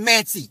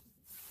necromancy.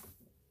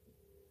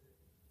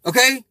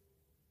 Okay?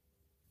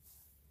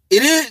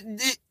 It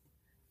is.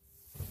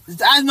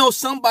 I know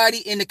somebody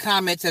in the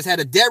comments has had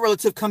a dead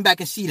relative come back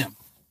and see them.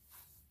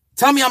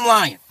 Tell me I'm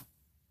lying.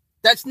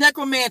 That's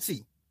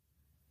necromancy.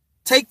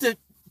 Take the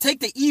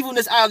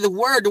evilness out of the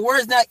word. The word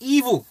is not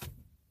evil.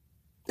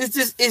 It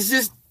just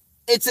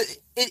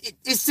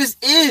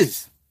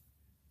is.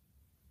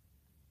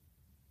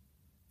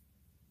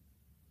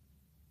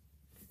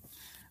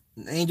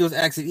 Angels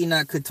asked if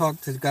Enoch could talk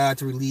to God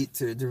to relieve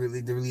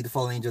the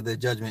fallen angel of the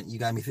judgment. You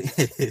got me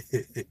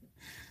thinking.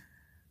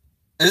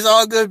 It's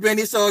all good,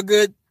 Brandy. It's all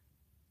good.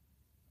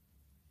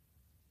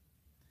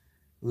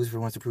 Lucifer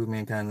wants to prove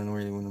mankind in the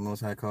way when the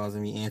Most High calls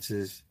him, he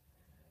answers.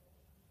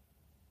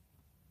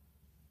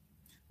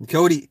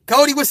 Cody,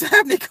 what's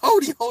happening?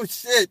 Cody, oh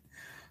shit.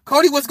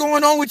 Cody, what's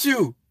going on with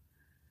you?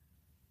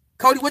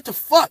 Cody, what the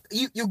fuck?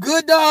 You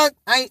good, dog?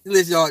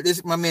 Listen, y'all, this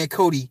is my man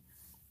Cody.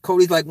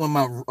 Cody's like one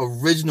of my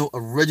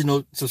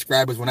original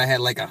subscribers when I had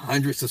like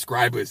 100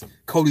 subscribers.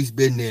 Cody's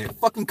been there.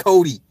 Fucking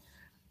Cody.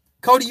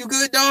 Cody, you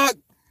good, dog?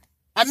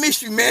 I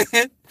miss you, man.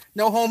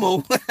 No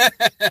homo.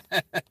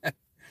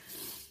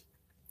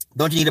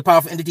 Don't you need a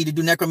powerful entity to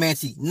do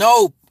necromancy?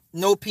 No,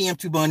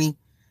 PM2 Bunny.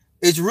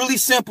 It's really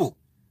simple.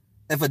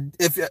 If a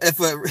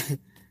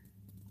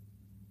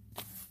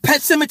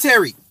Pet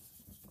Cemetery,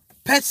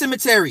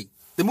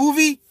 the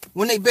movie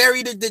when they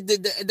bury the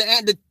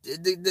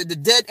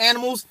dead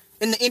animals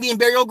in the Indian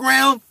burial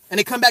ground and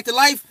they come back to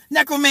life,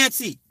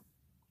 necromancy.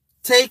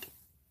 Take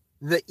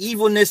the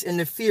evilness and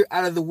the fear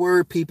out of the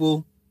word,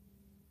 people.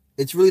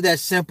 It's really that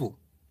simple.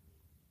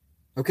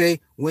 Okay,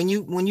 when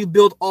you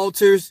build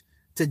altars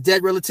to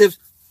dead relatives,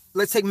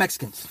 let's take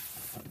Mexicans.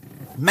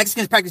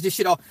 Mexicans practice this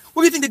shit all.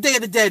 What do you think the Day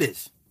of the Dead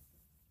is?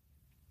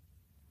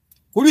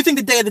 What do you think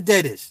the Day of the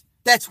Dead is?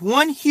 That's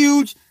one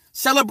huge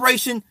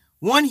celebration,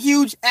 one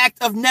huge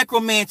act of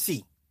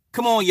necromancy.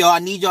 Come on, y'all. I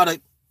need y'all to,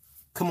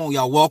 come on,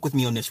 y'all. Walk with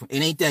me on this one.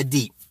 It ain't that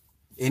deep.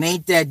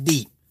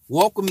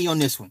 Walk with me on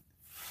this one.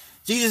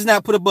 Jesus is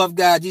not put above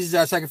God. Jesus is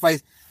our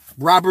sacrifice.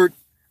 Robert,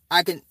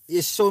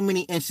 there's so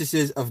many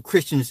instances of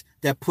Christians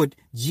that put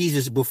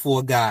Jesus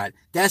before God.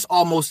 That's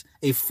almost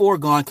a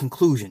foregone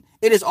conclusion.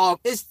 It's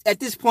at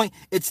this point,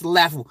 it's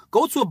laughable.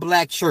 Go to a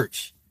black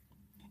church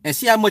and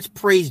see how much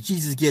praise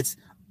Jesus gets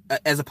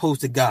as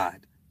opposed to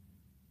God.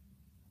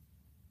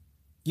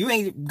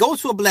 Go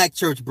to a black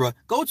church, bro.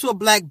 Go to a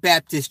black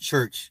Baptist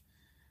church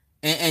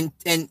and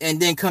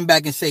then come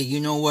back and say, you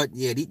know what?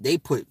 Yeah,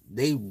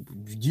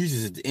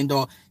 Jesus is the end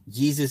all.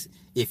 Jesus,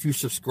 if you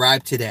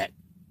subscribe to that,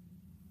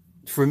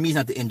 for me, it's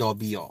not the end all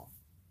be all.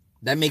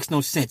 That makes no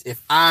sense.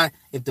 If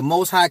the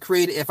Most High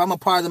created, if I'm a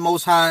part of the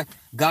Most High,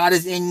 God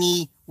is in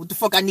me, what the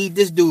fuck I need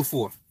this dude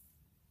for?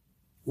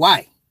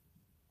 Why?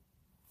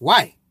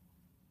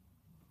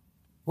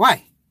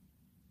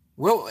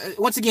 Well,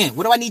 once again,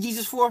 what do I need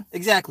Jesus for?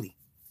 Exactly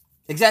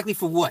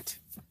for what?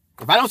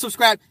 If I don't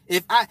subscribe,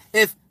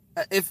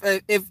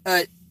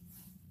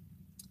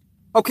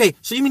 okay,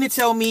 so you mean to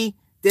tell me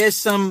there's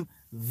some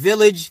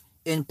village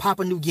in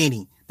Papua New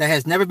Guinea that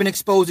has never been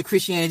exposed to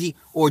Christianity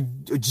or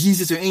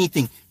Jesus or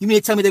anything? You mean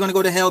to tell me they're going to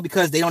go to hell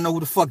because they don't know who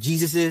the fuck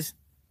Jesus is?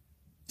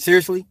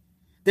 Seriously?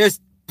 There's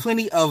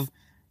plenty of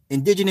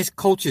indigenous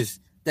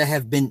cultures that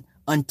have been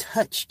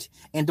untouched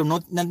and don't know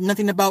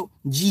nothing about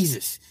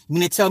Jesus. You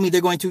mean to tell me they're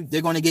going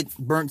to get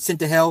sent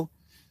to hell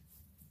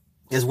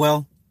as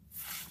well?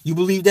 You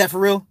believe that for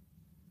real?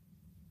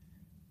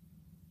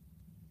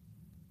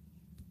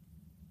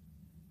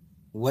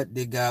 What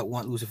did God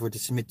want Lucifer to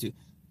submit to?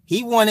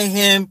 He wanted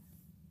him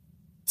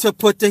to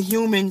put the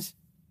humans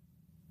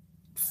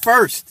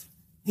first.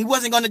 He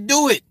wasn't going to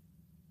do it.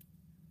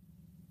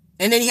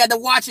 And then he had to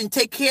watch and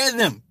take care of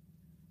them.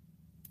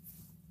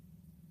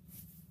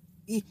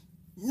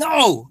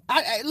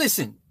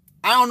 Listen,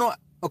 I don't know.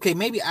 Okay,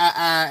 maybe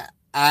I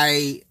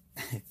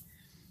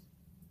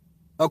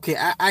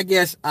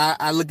guess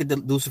I look at the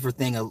Lucifer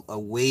thing a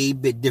way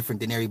bit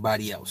different than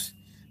everybody else.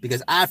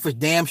 Because I for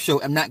damn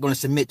sure am not going to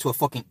submit to a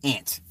fucking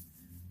ant.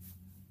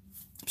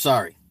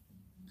 Sorry.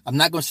 I'm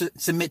not going to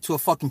submit to a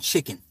fucking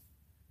chicken.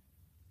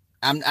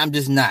 I'm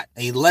just not.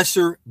 A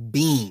lesser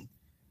being.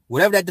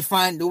 Whatever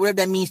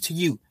that means to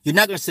you, you're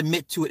not going to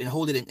submit to it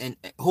and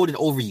hold it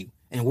over you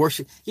and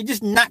worship. You're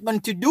just not going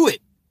to do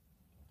it.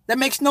 That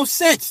makes no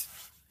sense.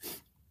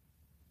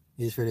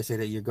 It's fair to say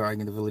that you're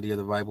arguing the validity of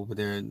the Bible, but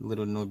there are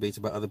little no debates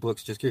about other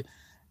books. Just curious.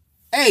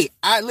 Hey,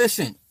 I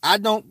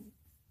don't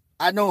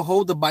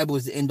hold the Bible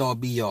as the end all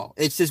be all.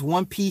 It's just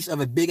one piece of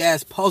a big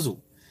ass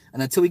puzzle.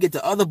 And until we get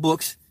to other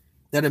books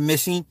that are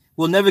missing,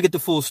 we'll never get the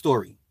full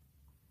story.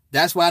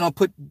 That's why I don't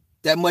put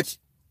that much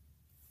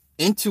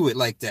into it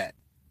like that.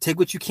 Take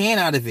what you can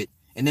out of it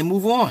and then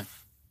move on.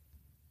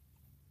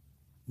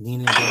 Yo,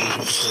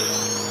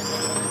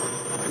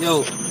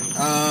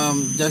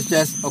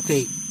 just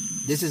okay.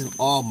 This is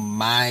all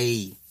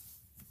my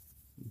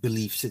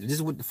beliefs. This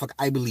is what the fuck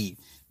I believe.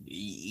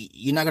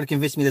 You're not gonna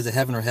convince me there's a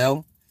heaven or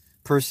hell,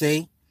 per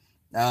se.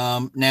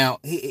 Now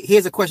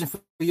here's a question for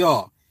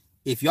y'all.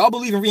 If y'all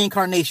believe in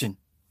reincarnation,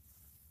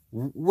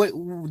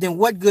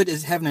 what good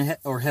is heaven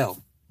or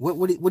hell?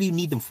 What do you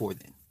need them for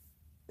then?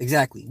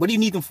 Exactly. What do you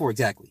need them for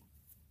exactly?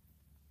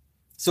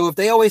 So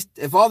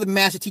if all the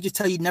master teachers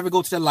tell you never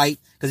go to the light,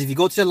 because if you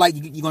go to the light,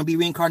 you're going to be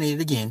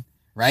reincarnated again,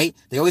 right?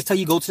 They always tell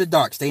you go to the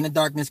dark, stay in the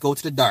darkness, go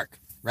to the dark,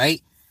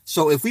 right?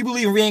 So if we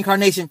believe in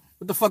reincarnation,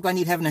 what the fuck do I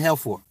need heaven and hell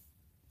for?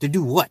 To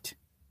do what?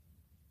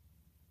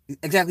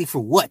 Exactly for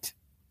what?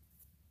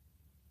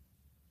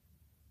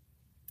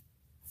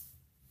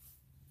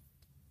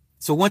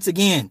 So once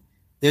again,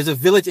 There's a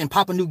village in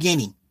Papua New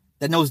Guinea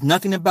that knows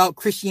nothing about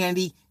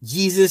Christianity,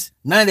 Jesus,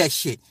 none of that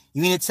shit.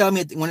 You mean to tell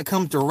me when it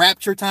comes to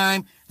rapture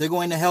time, they're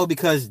going to hell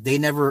because they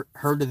never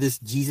heard of this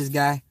Jesus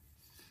guy?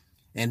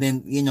 And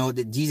then,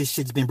 the Jesus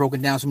shit's been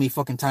broken down so many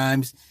fucking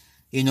times.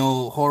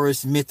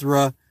 Horus,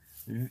 Mithra,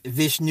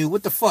 Vishnu,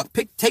 what the fuck?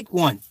 Take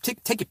one.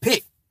 Take a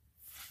pick.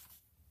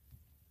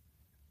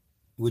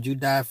 Would you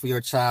die for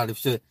your child?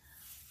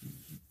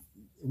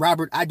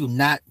 Robert, I do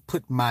not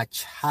put my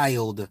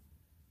child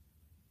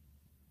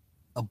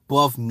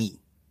above me.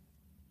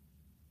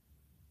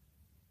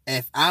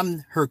 If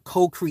I'm her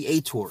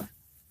co-creator,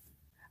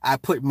 I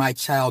put my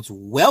child's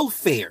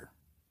welfare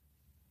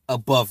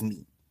above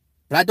me.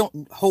 But I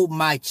don't hold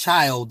my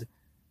child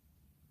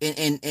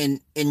in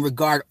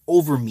regard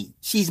over me.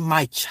 She's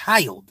my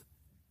child.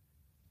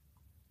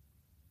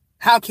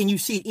 How can you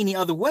see it any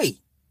other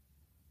way?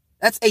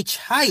 That's a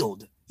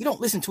child. You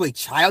don't listen to a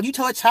child. You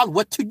tell a child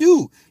what to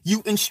do.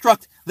 You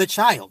instruct the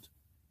child.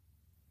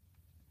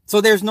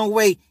 So there's no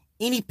way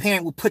any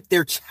parent will put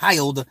their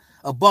child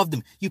above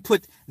them. You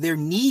put their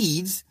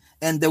needs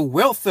and their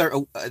welfare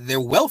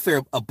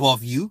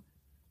above you.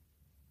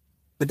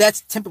 But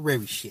that's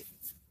temporary shit.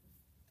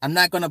 I'm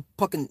not gonna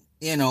fucking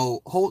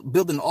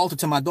build an altar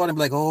to my daughter and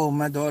be like, oh,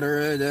 my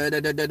daughter,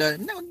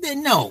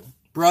 no,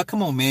 bro,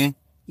 come on, man,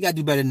 you gotta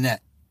do better than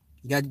that.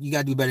 You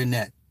gotta do better than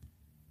that.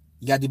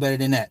 You gotta do better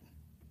than that.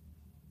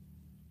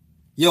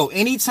 Yo,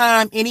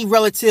 anytime any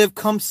relative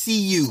comes see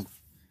you,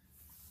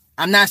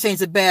 I'm not saying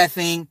it's a bad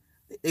thing.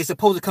 They're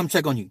supposed to come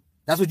check on you.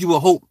 That's what you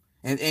will hope.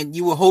 And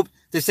you will hope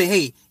to say,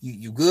 hey,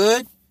 you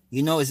good?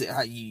 Is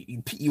it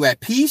you at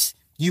peace?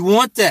 You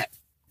want that.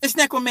 It's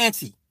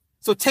necromancy.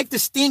 So take the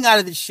sting out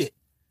of this shit.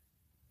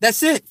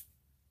 That's it.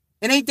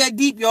 It ain't that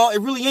deep, y'all. It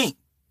really ain't.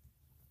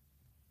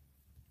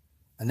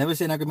 I never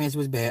said necromancy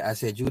was bad. I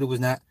said Judah was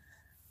not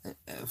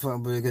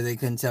because they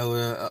couldn't tell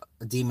a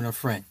demon or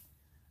friend.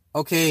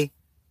 Okay,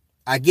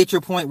 I get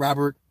your point,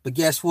 Robert. But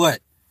guess what?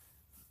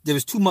 There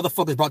was 2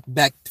 motherfuckers brought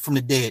back from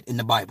the dead in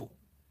the Bible.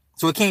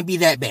 So it can't be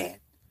that bad.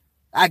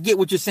 I get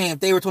what you're saying. If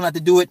they were told not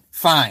to do it,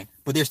 fine.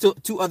 But there's still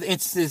 2 other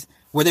instances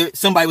where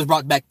somebody was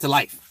brought back to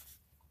life.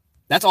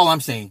 That's all I'm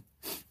saying.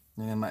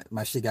 Man,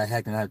 my shit got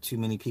hacked and I have too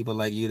many people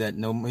like you that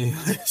know me.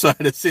 So I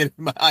had to send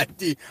my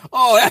ID.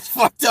 Oh, that's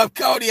fucked up,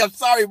 Cody. I'm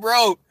sorry,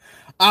 bro.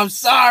 I'm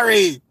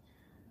sorry.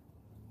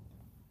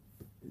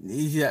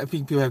 Yeah, I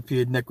think people have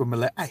appeared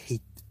necromancy. I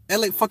hate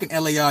fucking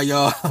LAR,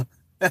 y'all.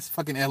 That's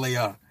fucking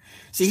LAR.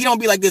 See, he don't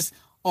be like this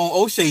on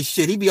O'Shea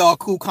shit. He be all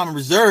cool, calm, and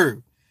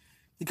reserved.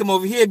 He come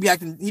over here,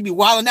 he be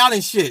wilding out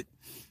and shit.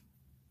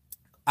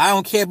 I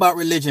don't care about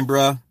religion,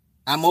 bro.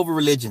 I'm over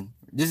religion.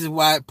 This is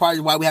part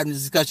of why we're having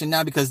this discussion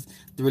now, because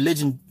the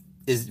religion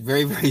is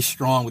very, very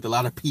strong with a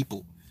lot of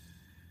people.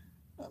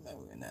 Oh,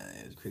 man,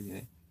 it's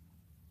crazy.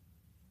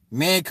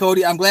 Man,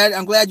 Cody, I'm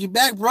glad you're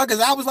back, bro, because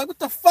I was like, what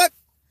the fuck?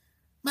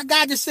 My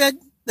guy just said,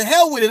 the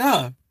hell with it,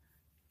 huh?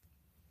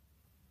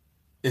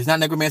 It's not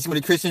necromancy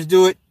when the Christians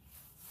do it.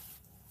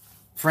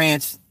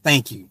 France,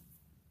 thank you.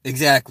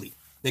 Exactly.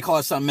 They call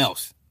it something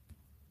else.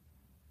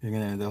 You're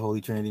gonna have the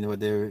Holy Trinity, what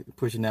they're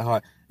pushing that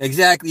hard.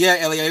 Exactly. Yeah,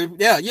 Elliot.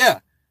 Yeah.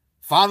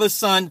 Father,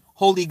 Son,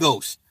 Holy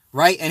Ghost.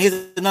 Right? And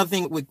here's another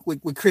thing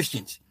with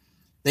Christians.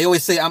 They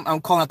always say,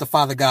 I'm calling out the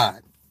Father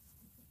God.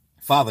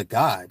 Father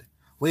God?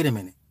 Wait a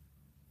minute.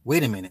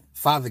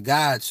 Father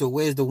God. So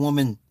where's the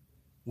woman?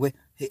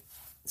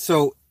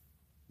 So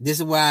this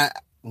is why,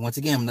 once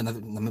again,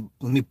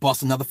 let me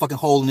bust another fucking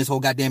hole in this whole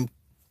goddamn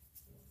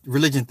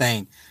religion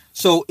thing.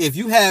 So if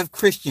you have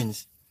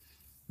Christians,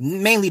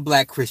 mainly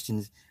black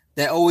Christians,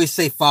 that always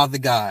say Father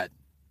God,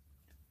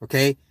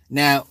 okay?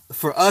 Now,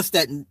 for us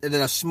that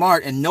are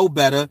smart and know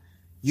better,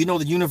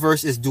 the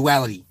universe is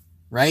duality,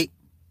 right?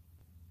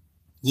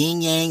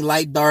 Yin, yang,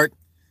 light, dark,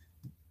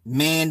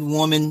 man,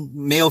 woman,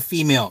 male,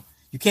 female.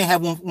 You can't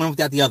have one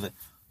without the other.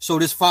 So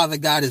this Father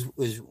God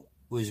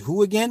was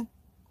who again,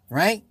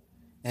 right?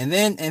 And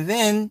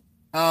then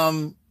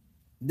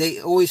they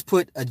always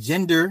put a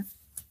gender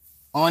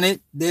on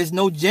it. There's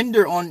no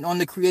gender on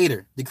the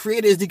creator. The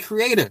creator is the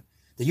creator.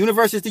 The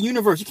universe is the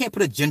universe. You can't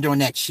put a gender on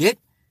that shit.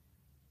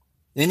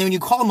 And then when you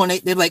call them on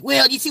it, they're like,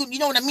 well, you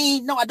know what I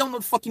mean? No, I don't know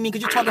what the fuck you mean,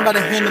 because you're talking about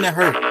a him and a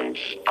her.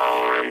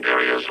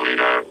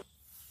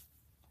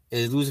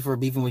 Is Lucifer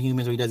beefing with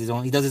humans, or he does his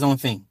own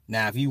thing?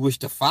 Now, if you wish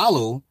to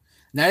follow,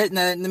 let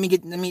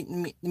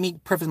me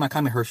preface my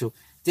comment, Herschel.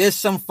 There's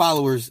some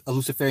followers of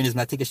Luciferianism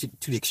that take that shit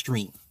to the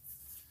extreme.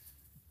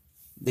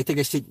 They take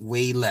that shit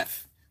way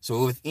left.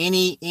 So if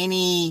any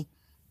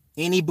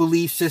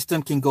belief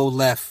system can go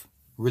left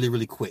really,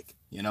 really quick,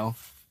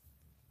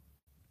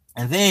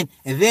 And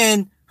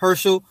then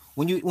Herschel,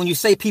 when you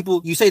say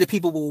to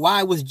people, well,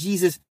 why was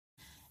Jesus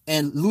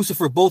and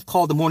Lucifer both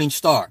called the morning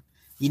star?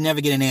 You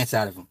never get an answer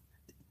out of them.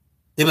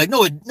 They're like,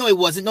 no, it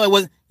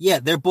wasn't. Yeah,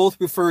 they're both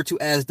referred to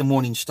as the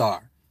morning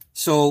star.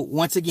 So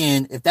once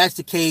again, if that's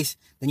the case,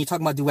 then you're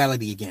talking about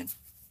duality again.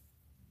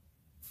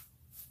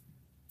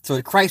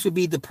 So Christ would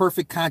be the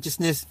perfect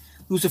consciousness.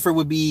 Lucifer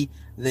would be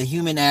the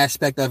human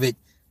aspect of it,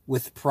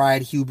 with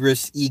pride,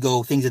 hubris,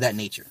 ego, things of that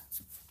nature.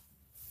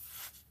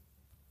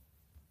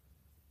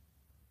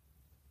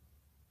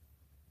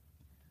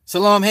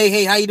 Salam.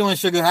 Hey, how you doing,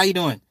 sugar? How you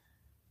doing?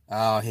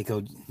 Oh, hey,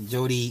 go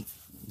Jody.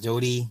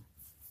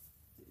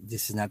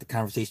 This is not the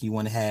conversation you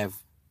want to have.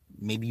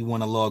 Maybe you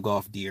want to log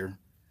off, dear,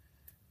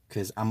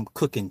 because I'm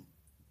cooking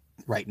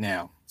right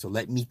now. So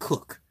let me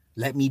cook.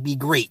 Let me be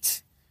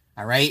great.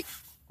 All right.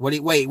 What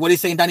are you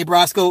saying, Donnie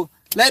Brasco?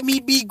 Let me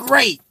be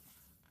great.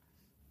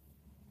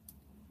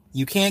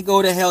 You can't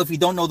go to hell if you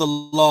don't know the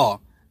law.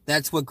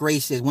 That's what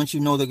grace is. Once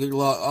you know the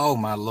law, oh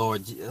my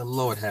Lord,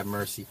 Lord have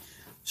mercy.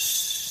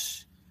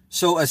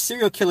 So a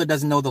serial killer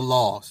doesn't know the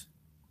laws,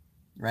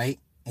 right?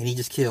 And he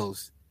just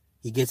kills.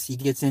 He gets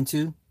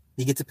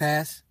a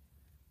pass.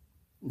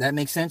 That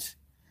makes sense.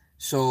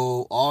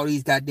 So all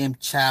these goddamn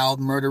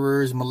child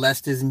murderers,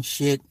 molesters, and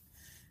shit,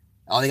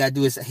 all they gotta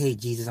do is say, "Hey,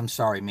 Jesus, I'm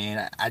sorry,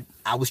 man.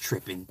 I was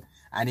tripping.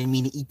 I didn't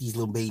mean to eat these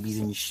little babies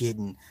and shit,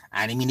 and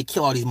I didn't mean to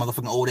kill all these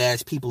motherfucking old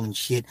ass people and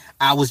shit.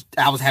 I was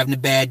having a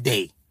bad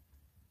day."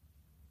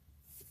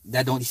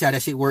 You see how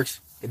that shit works?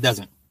 It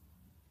doesn't.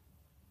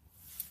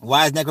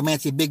 Why is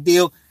necromancy a big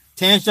deal?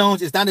 Terrence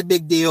Jones, it's not a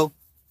big deal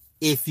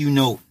if you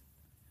know.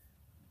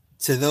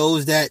 To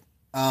those that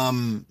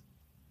have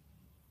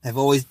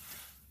always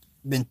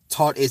been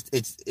taught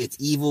it's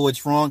evil,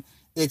 it's wrong.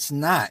 It's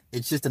not.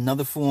 It's just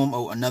another form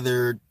or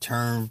another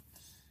term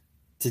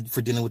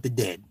for dealing with the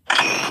dead.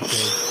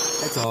 Okay,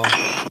 that's all.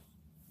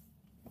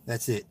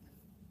 That's it.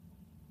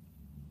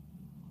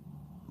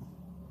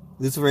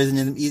 Lucifer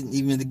isn't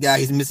even the guy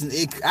he's missing.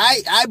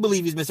 I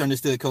believe he's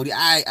misunderstood, Cody.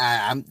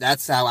 I'm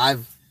that's how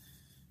I've,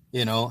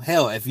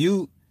 hell,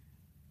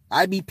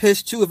 I'd be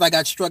pissed too if I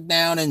got struck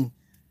down. And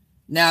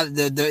now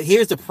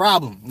here's the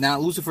problem. Now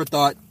Lucifer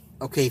thought,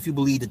 okay, if you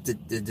believe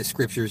the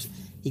scriptures,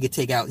 he could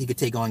take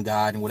on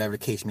God and whatever the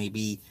case may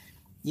be.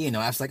 I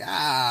was like,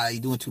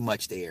 you're doing too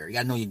much there. You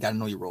gotta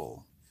know your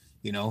role.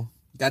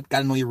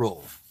 Gotta know your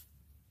role.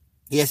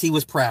 Yes, he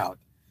was proud.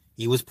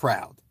 The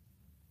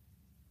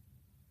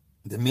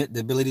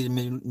ability to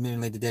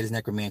manipulate the dead is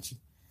necromancy.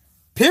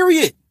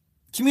 Period.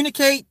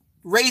 Communicate,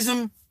 raise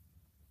them,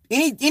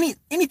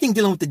 anything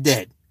dealing with the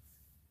dead.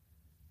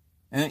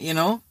 And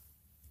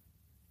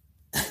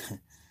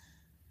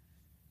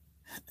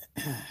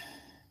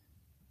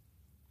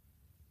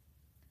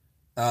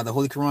the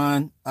Holy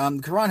Quran. The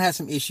Quran has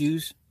some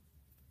issues,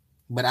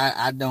 but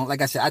I don't,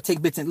 like I said, I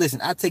take bits and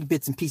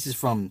pieces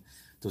from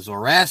the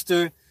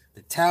Zoroaster,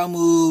 the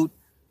Talmud,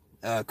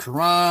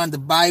 Quran, the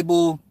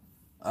Bible,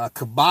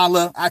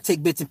 Kabbalah. I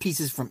take bits and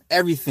pieces from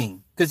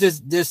everything because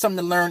there's something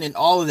to learn in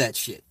all of that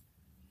shit.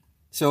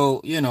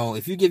 So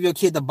if you give your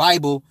kid the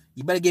Bible,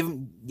 you better give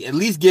him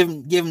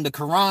the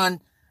Quran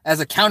as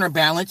a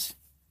counterbalance.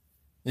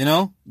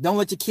 Don't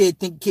let your kid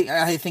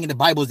thinking the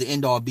Bible is the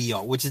end all be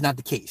all, which is not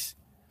the case.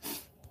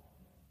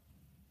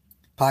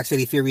 Pac said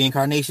he fear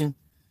reincarnation.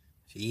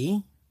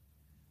 See?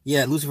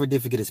 Yeah, Lucifer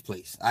did forget his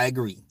place. I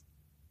agree.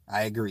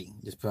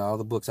 Just put all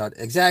the books out.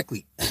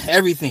 Exactly.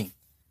 Everything.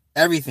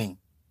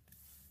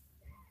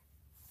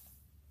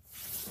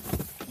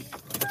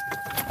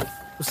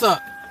 What's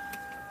up?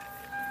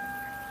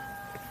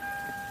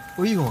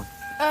 Where you going?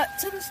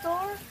 To the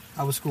store.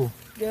 How was school?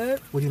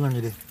 Good. What did you learn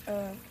today?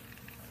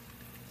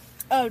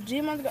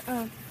 G-Month,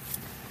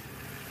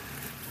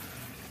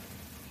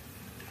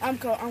 I'm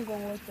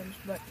going with them,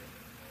 but,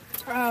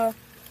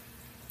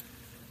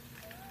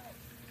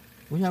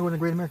 when y'all going to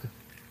Great America?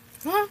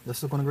 huh? Y'all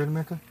still going to Great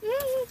America?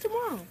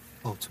 Tomorrow.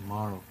 Oh,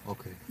 tomorrow.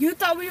 Okay. You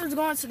thought we was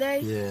going today?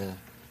 Yeah.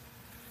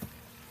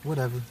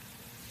 Whatever.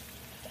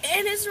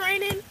 And it's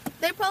raining.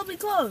 They probably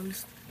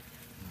closed.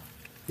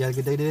 You had a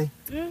good day today?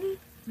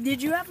 Mm-hmm.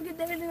 Did you have a good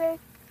day today?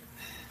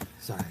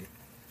 It's all right.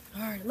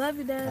 All right. Love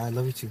you, Dad. I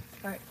love you too.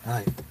 All right. All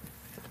right.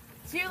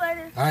 See you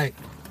later. All right.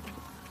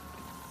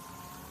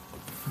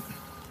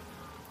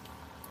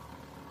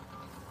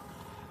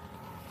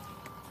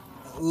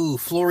 Ooh,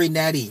 Flory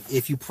Natty.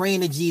 If you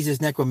praying to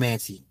Jesus,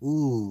 necromancy.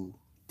 Ooh,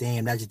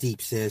 damn, that's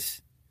deep,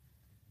 sis.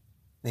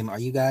 Name, are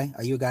you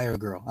a guy or a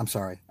girl? I'm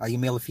sorry. Are you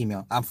male or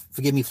female?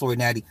 Forgive me, Flory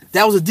Natty.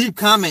 That was a deep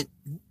comment.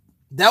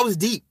 That was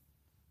deep.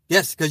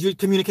 Yes, because you're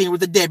communicating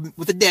with a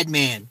dead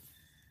man.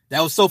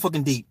 That was so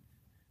fucking deep.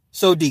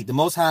 So deep. The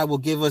Most High will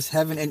give us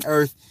heaven and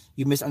earth.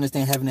 You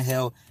misunderstand heaven and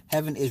hell.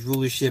 Heaven is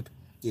rulership.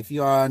 If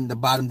you are on the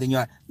bottom, then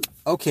you're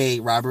okay,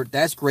 Robert.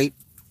 That's great.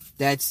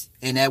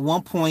 And at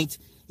one point,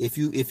 if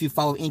you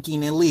follow Inky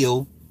and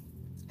Leo,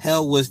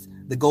 hell was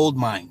the gold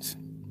mines.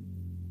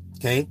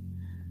 Okay?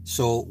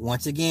 So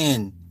once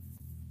again,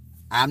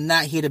 I'm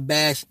not here to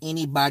bash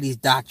anybody's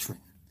doctrine.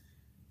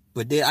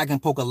 But I can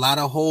poke a lot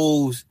of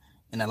holes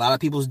in a lot of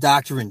people's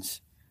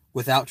doctrines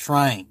without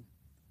trying.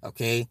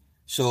 Okay?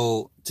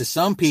 So to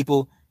some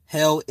people,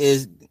 hell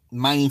is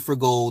mining for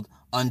gold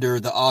under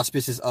the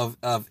auspices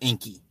of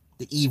Inky,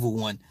 the evil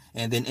one.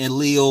 And then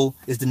Enlil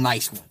is the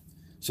nice one.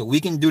 So we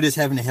can do this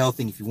heaven and hell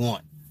thing if you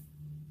want.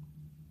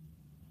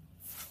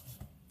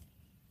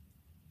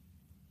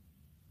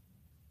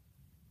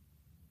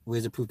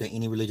 Where's the proof that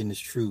any religion is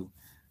true?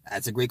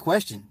 That's a great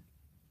question.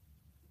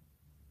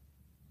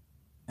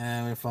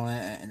 And the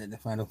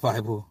final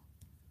Bible.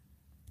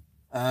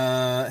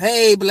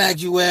 Hey, Black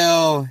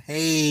Jewel.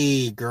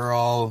 Hey,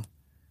 girl.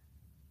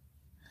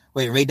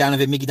 Wait, Ray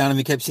Donovan, Mickey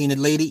Donovan kept seeing the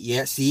lady.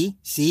 Yeah, see.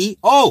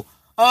 Oh,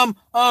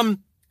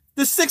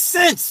 The Sixth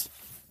Sense.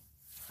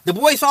 The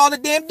boy saw all the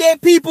damn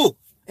dead people,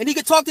 and he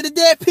could talk to the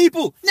dead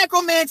people.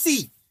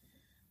 Necromancy.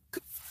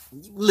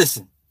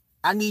 Listen,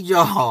 I need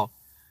y'all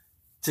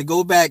to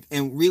go back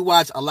and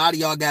rewatch a lot of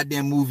y'all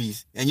goddamn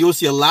movies, and you'll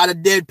see a lot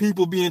of dead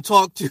people being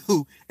talked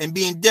to and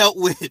being dealt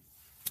with.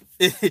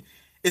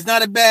 It's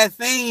not a bad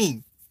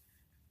thing.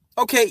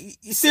 Okay,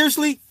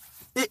 seriously,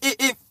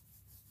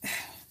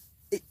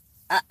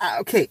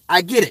 okay,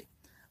 I get it.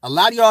 A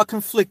lot of y'all are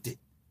conflicted,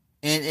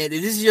 and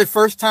this is your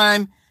first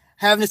time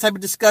having this type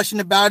of discussion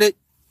about it.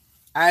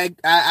 I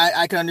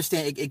can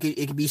understand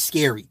it could be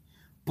scary,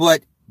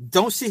 but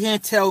don't sit here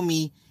and tell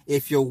me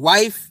if your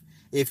wife,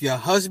 if your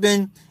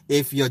husband,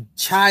 if your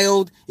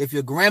child, if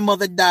your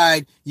grandmother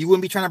died, you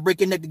wouldn't be trying to break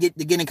your neck to get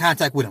in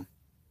contact with them.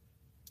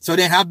 So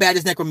then, how bad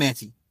is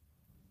necromancy?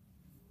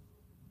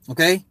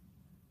 Okay.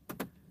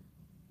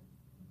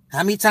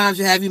 How many times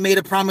have you made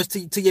a promise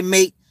to your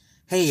mate?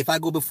 Hey, if I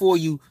go before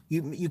you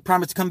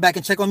promise to come back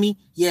and check on me?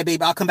 Yeah,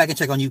 babe, I'll come back and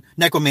check on you.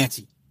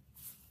 Necromancy.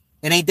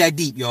 It ain't that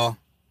deep, y'all.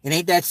 It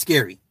ain't that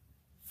scary.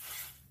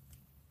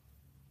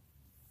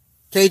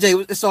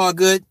 KJ, it's all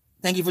good.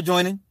 Thank you for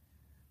joining.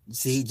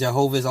 See,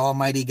 Jehovah's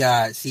Almighty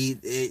God.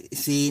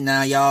 See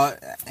now, y'all.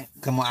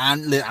 Come on,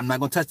 I'm not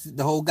gonna touch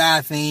the whole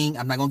God thing.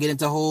 I'm not gonna get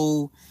into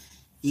whole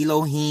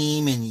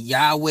Elohim and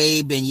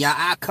Yahweh ben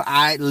Yah.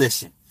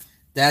 Listen,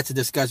 that's a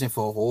discussion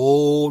for a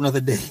whole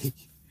nother day.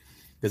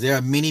 Because there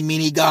are many,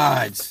 many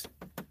gods.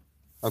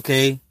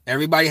 Okay,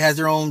 everybody has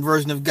their own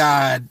version of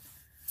God.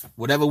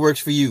 Whatever works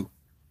for you.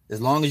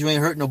 As long as you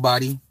ain't hurt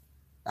nobody,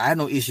 I have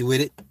no issue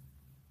with it.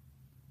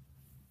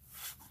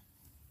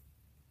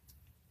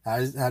 How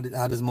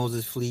does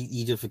Moses flee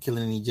Egypt for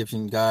killing an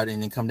Egyptian god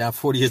and then come down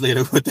 40 years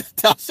later with the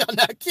thou shalt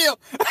not kill?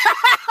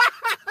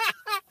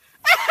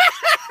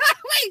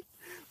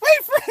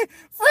 Wait,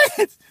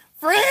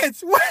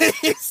 friends,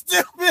 wait,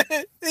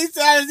 stupid. He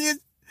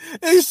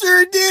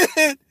sure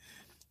did.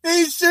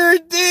 He sure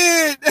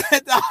did.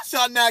 Thou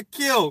shalt not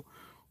kill.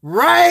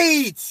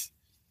 Right.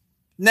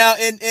 Now,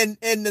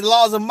 in the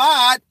laws of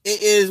Mod,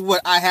 it is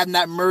what I have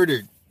not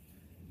murdered.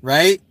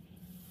 Right?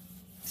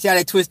 See how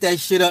they twist that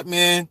shit up,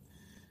 man?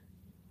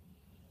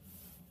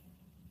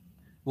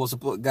 Well,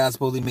 God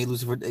supposedly made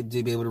Lucifer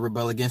to be able to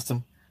rebel against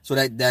him. So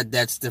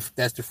that's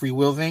the free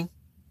will thing.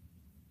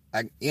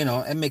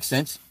 It makes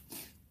sense.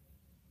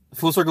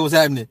 Full circle, what's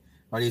happening?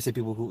 Why do you say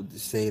people who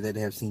say that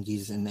they have seen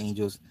Jesus and the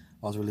angels,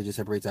 also religion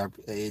separates our...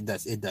 It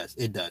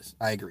does.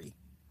 I agree.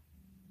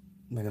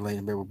 Meghalite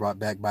and Bear were brought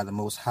back by the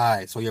Most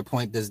High. So your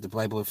point is the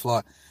Bible is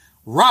flawed.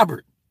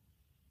 Robert,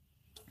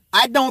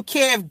 I don't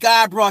care if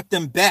God brought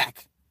them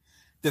back.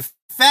 The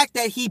fact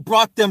that he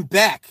brought them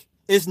back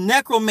is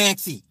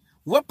necromancy.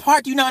 What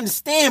part do you not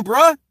understand,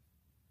 bruh?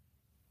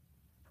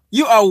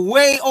 You are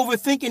way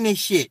overthinking this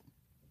shit.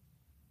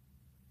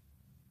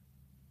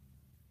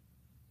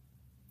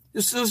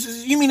 So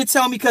you mean to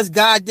tell me because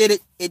God did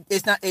it,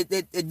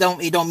 it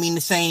don't mean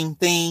the same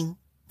thing?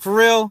 For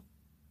real?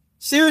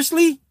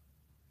 Seriously?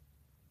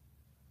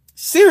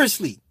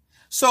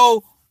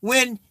 So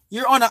when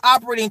you're on an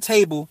operating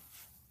table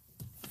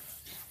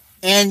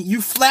and you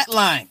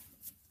flatline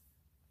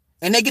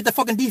and they get the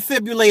fucking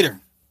defibrillator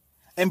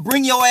and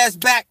bring your ass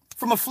back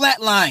from a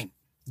flatline,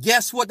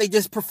 guess what they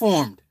just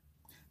performed?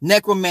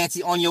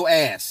 Necromancy on your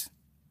ass.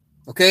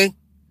 Okay?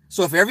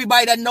 So if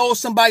everybody that knows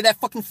somebody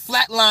that fucking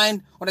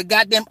flatlined on a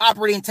goddamn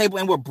operating table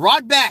and were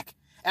brought back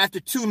after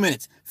 2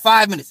 minutes,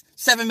 5 minutes,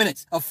 7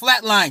 minutes of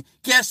flatline,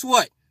 guess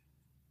what?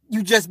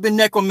 You just been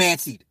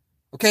necromancied.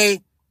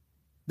 Okay?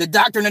 The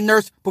doctor and the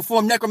nurse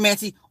performed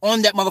necromancy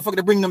on that motherfucker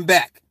to bring them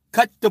back.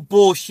 Cut the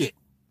bullshit.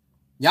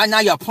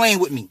 Y'all playing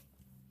with me.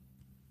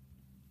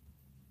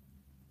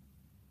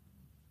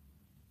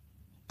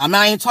 I'm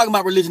not even talking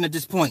about religion at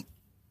this point.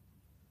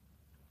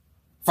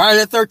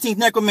 Friday the 13th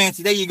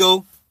necromancy. There you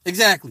go.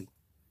 Exactly.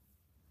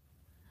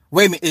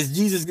 Wait a minute.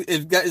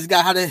 Is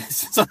God how the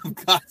Son of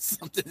God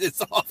something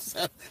that's off?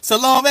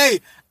 Salome, hey,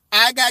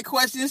 I got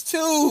questions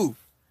too.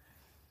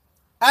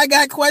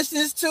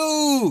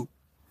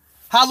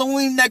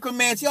 Halloween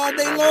necromancy all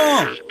day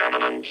long.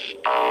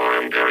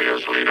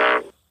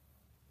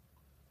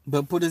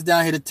 But put us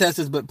down here to test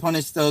us, but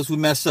punish those who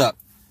mess up.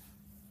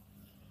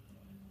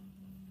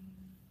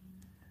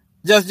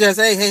 Just,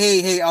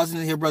 hey, I was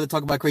in here, brother,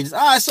 talk about crazy.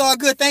 Ah, it's all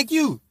good. Thank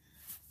you.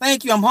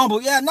 I'm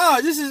humble. Yeah, no,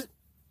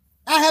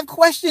 I have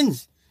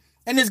questions.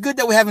 And it's good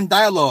that we're having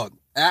dialogue.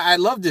 I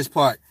love this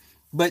part.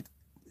 But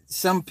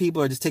some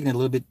people are just taking it a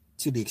little bit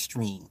to the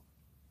extreme.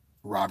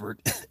 Robert.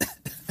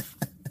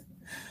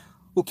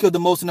 Who killed the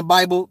most in the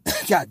Bible?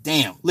 God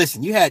damn.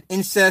 Listen, you had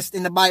incest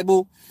in the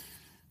Bible.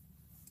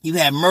 You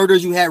had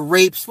murders. You had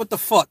rapes. What the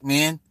fuck,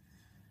 man?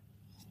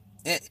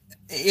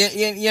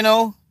 You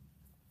know?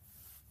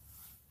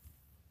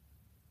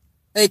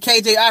 Hey,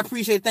 KJ, I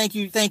appreciate it. Thank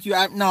you. Thank you.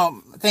 I'm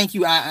humble.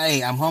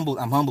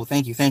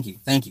 Thank you. Thank you.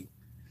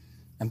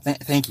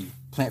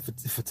 Plant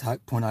for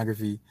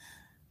pornography.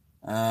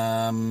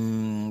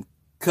 Kabbalah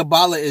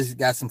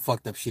got some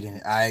fucked up shit in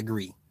it. I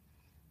agree.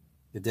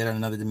 The dead on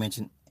another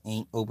dimension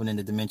ain't opening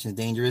the dimensions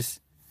dangerous.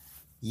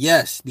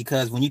 Yes,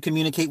 because when you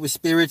communicate with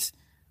spirits,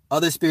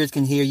 other spirits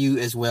can hear you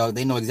as well.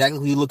 They know exactly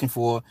who you're looking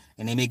for,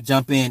 and they make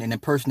jump in and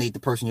impersonate the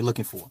person you're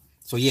looking for.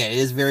 So yeah, it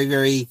is very,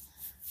 very.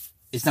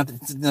 It's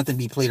nothing to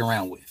be played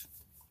around with.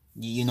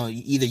 You know,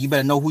 either you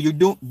better know who you're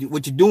doing,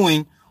 what you're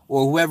doing,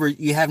 or whoever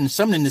you having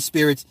summoning the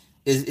spirits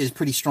is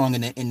pretty strong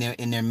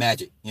in their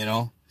magic. You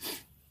know,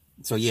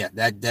 so yeah,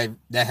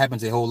 that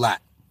happens a whole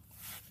lot.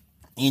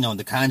 You know,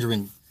 the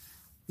Conjuring,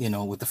 you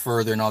know, with the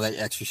further and all that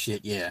extra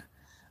shit. Yeah,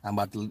 I'm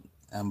about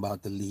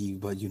to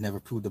leave, but you never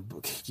proved the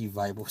book G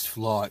Bible was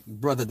flawed,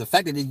 brother. The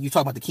fact that you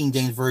talk about the King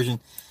James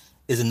version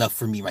is enough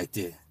for me right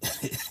there.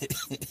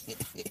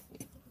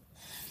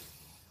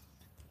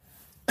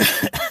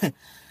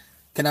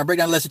 Can I break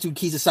down the lesser two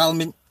keys of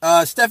Solomon?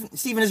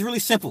 Stephen, is really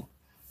simple.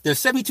 There's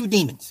 72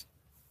 demons.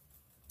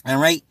 All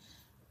right.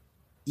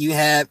 You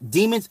have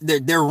demons.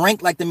 They're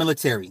ranked like the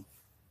military.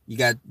 You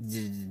got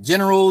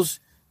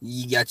generals.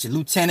 You got your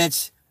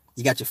lieutenants.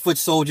 You got your foot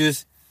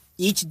soldiers.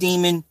 Each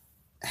demon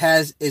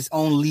has its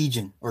own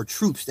legion or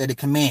troops that it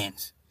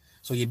commands.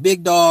 So your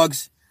big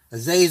dogs,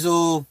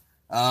 Azazel,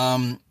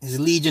 his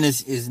legion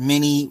is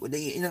many.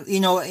 You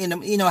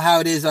know how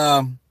it is.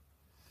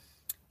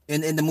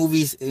 In the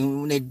movies,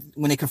 when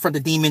they confront the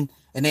demon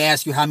and they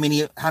ask you how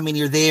many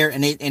are there,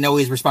 and they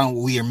always respond,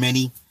 well, we are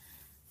many.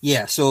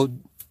 Yeah, so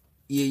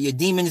your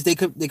demons, they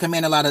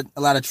command a lot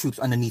of troops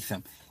underneath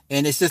them,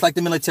 and it's just like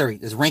the military.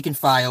 There's rank and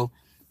file,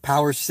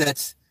 power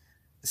sets,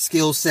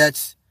 skill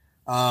sets.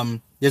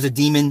 There's a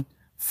demon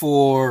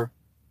for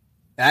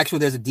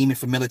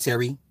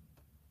military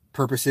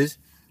purposes.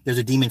 There's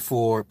a demon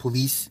for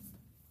police,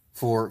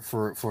 for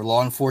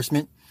law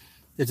enforcement.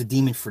 There's a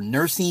demon for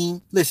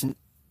nursing. Listen.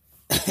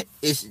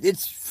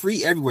 It's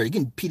free everywhere. You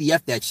can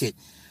PDF that shit.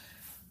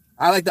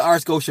 I like the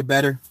Ars Gotia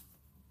better.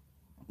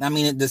 I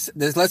mean, this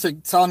lesser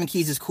Solomon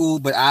Keys is cool,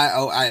 but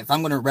if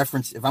I'm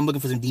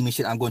looking for some demon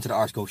shit, I'm going to the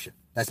Ars Gotia.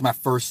 That's my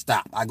first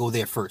stop. I go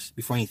there first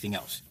before anything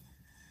else.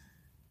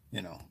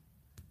 You know.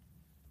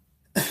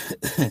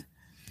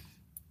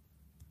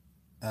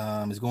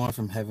 It's going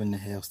from heaven to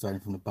hell,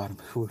 starting from the bottom.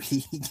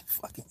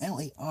 Fucking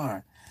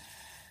LAR.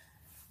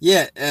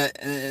 Yeah,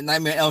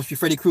 Nightmare on Elm Street,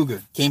 Freddy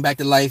Krueger came back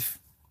to life.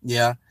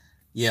 Yeah.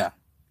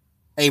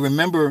 Hey,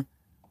 remember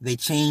they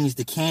changed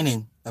the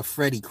canon of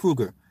Freddy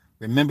Krueger.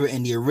 Remember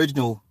in the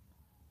original,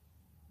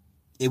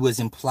 it was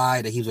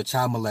implied that he was a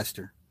child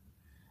molester.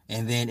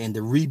 And then in the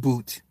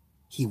reboot,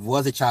 he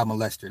was a child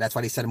molester. That's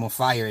why they set him on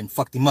fire and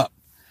fucked him up.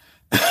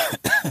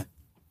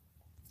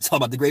 It's all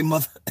about the Great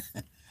Mother.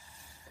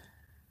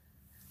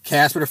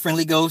 Casper the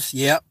Friendly Ghost.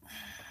 Yep.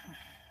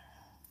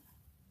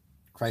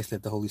 Christ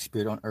left the Holy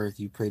Spirit on earth.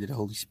 You pray to the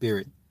Holy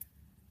Spirit.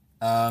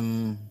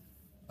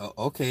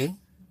 Okay.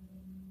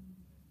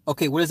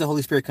 Okay, what does the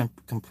Holy Spirit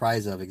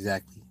comprise of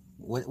exactly?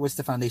 What's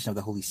the foundation of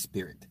the Holy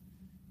Spirit?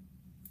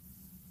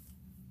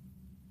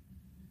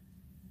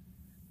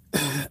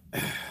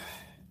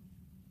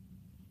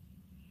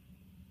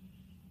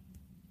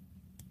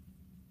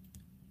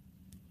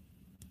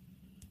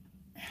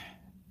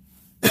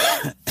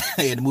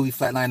 Yeah, the movie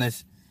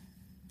Flatliners.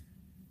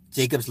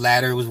 Jacob's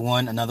Ladder was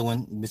one. Another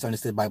one.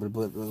 Misunderstood Bible,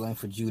 but was one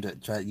for Judah.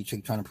 Trying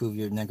to prove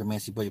your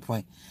necromancy, but your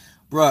point.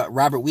 Bruh,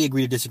 Robert, we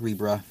agree to disagree,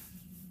 bruh.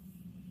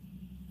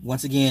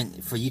 Once again,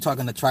 for you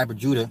talking the tribe of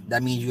Judah,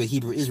 that means you're a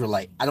Hebrew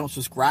Israelite. I don't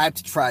subscribe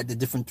to the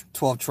different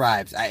 12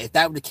 tribes. If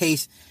that were the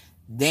case,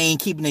 they ain't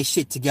keeping their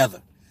shit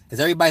together. Because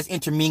everybody's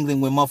intermingling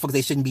with motherfuckers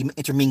they shouldn't be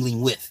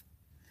intermingling with.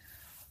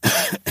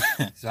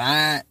 So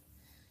I'm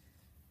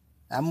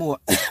more,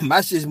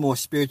 my shit is more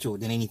spiritual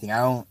than anything.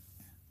 I don't,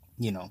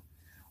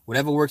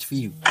 whatever works for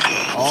you.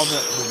 All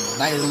the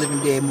Night of the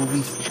Living Dead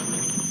movies,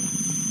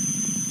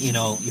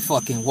 your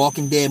fucking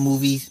Walking Dead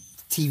movies,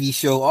 TV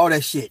show, all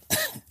that shit.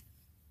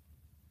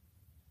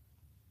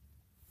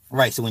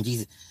 Right, so when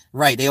Jesus,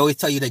 right, they always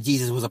tell you that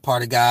Jesus was a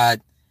part of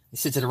God. He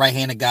sits at the right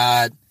hand of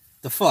God.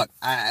 The fuck?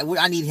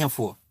 I need him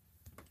for?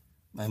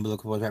 My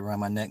umbilical was right around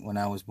my neck when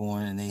I was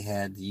born, and they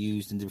had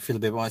used and feel a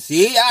bit on.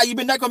 See, you've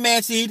been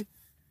necromancied.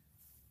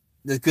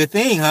 That's a good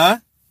thing, huh?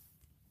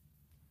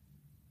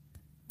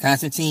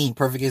 Constantine,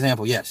 perfect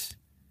example, yes.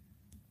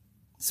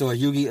 So a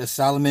Yugi, a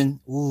Solomon,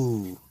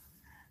 ooh.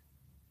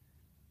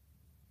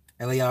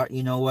 LAR,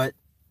 you know what?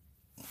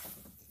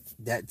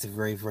 That's a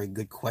very, very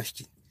good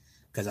question.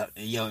 Because,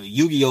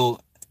 Yu-Gi-Oh!,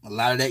 a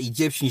lot of that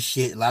Egyptian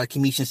shit, a lot of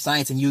Cometian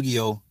science in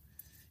Yu-Gi-Oh!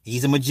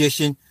 He's a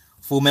magician.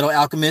 Full Metal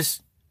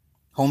Alchemist.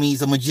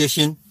 Homie's a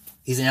magician.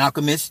 He's an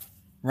alchemist,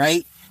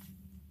 right?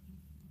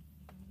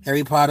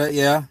 Harry Potter,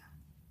 yeah.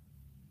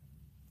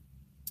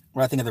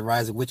 What I think of the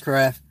rise of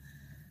witchcraft,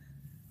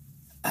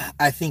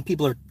 I think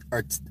people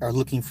are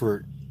looking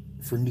for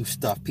new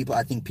stuff.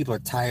 I think people are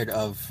tired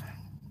of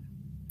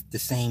the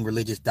same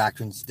religious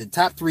doctrines. The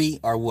top three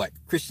are what?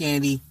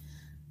 Christianity,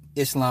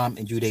 Islam,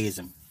 and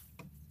Judaism.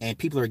 And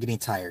people are getting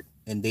tired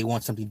and they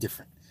want something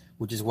different,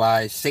 which is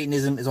why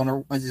Satanism is on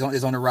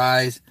the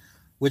rise,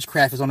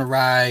 witchcraft is on the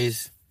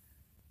rise,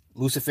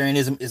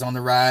 Luciferianism is on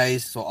the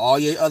rise. So all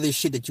your other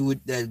shit that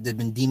that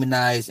been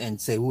demonized and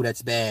say, "Ooh,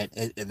 that's bad,"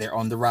 they're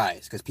on the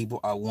rise because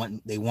people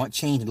want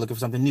change and looking for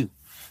something new.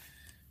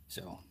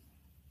 So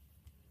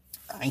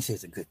I ain't say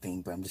it's a good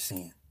thing, but I'm just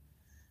saying.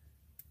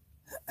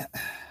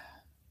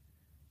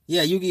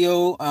 Yeah,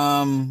 Yu-Gi-Oh.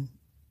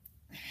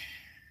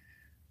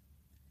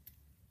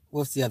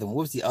 What's the other one?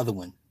 What was the other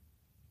one?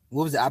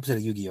 What was the opposite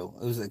of Yu-Gi-Oh?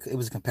 It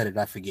was a competitor.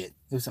 I forget.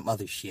 It was some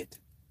other shit.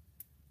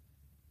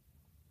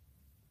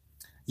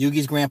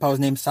 Yugi's grandpa was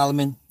named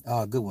Solomon.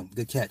 Oh, good one.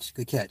 Good catch.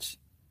 Good catch.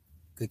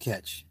 Good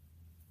catch.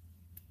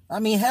 I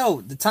mean, hell,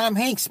 the Tom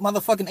Hanks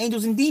motherfucking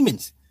Angels and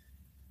Demons.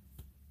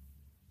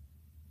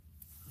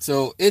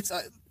 So it's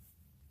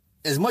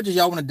as much as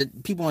y'all want to,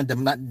 people want to,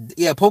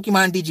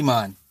 Pokemon and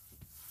Digimon.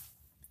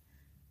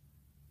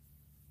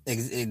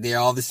 They're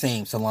all the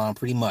same, Salon,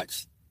 pretty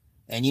much.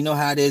 And you know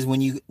how it is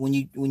when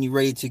you're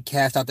ready to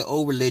cast out the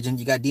old religion,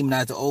 you got to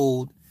demonize the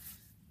old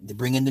to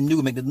bring in the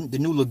new, make the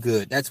new look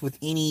good. That's with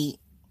any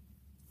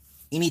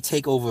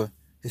takeover,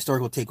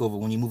 historical takeover,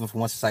 when you're moving from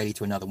one society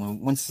to another.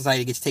 When one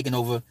society gets taken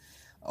over,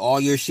 all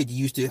your shit you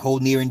used to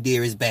hold near and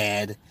dear is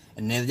bad,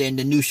 and then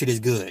the new shit is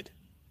good.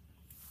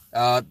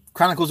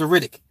 Chronicles of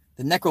Riddick,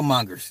 the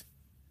Necromongers.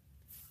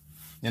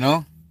 You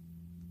know?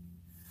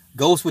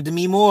 Ghost with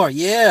Demi Moore,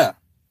 yeah.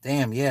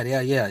 Damn,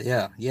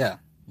 yeah.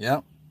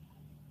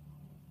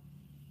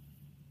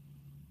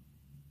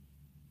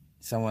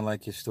 Someone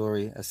like your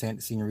story. A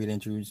senorita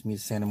introduced me to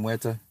Santa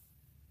Muerta.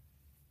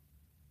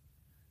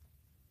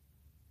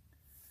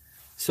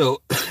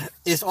 So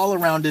it's all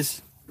around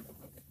us.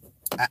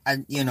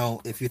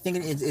 If you're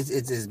thinking it's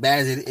as bad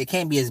as it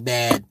can't be as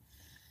bad.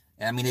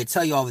 I mean, they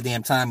tell you all the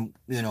damn time,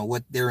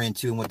 what they're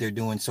into and what they're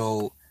doing.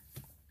 So,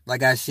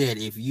 like I said,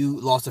 if you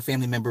lost a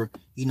family member,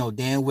 you know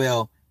damn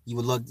well you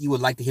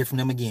would like to hear from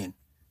them again.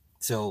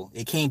 So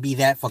it can't be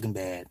that fucking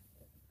bad.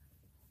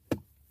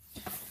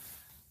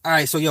 All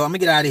right, so I'm gonna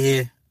get out of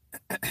here.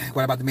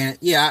 What about the man?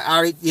 Yeah, I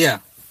already. Yeah,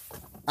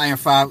 Iron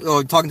 5.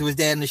 Oh, talking to his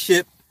dad in the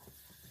ship.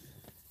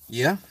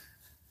 Yeah.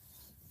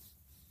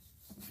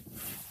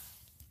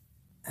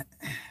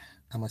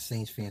 I'm a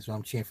Saints fan, so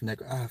I'm cheering for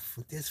that.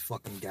 For this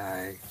fucking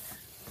guy.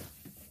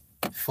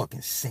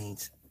 Fucking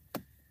Saints.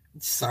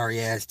 Sorry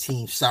ass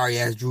team. Sorry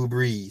ass Drew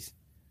Brees.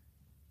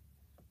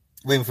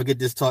 Wait, and forget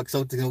this talk.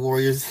 Celtics and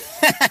Warriors.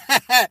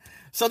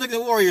 Celtics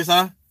and Warriors,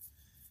 huh?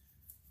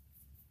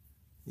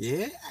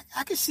 Yeah,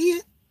 I can see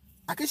it.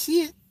 I can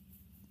see it.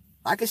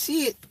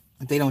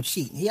 If they don't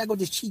cheat. Here I go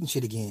this cheating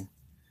shit again.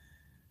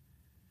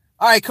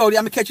 All right, Cody,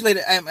 I'm going to catch you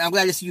later. I'm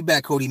glad to see you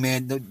back, Cody,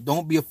 man.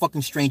 Don't be a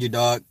fucking stranger,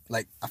 dog.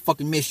 Like, I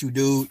fucking miss you,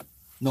 dude.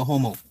 No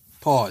homo.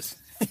 Pause.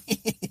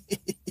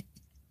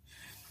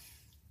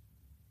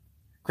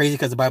 Crazy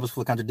because the Bible's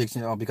full of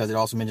contradictions, or because it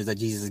also mentions that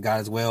Jesus is God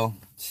as well.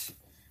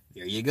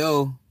 There you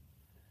go.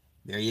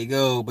 But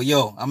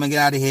I'm going to get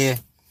out of here.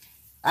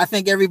 I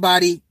thank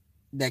everybody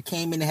that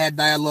came in and had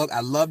dialogue. I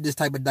love this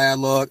type of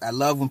dialogue. I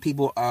love when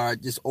people are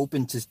just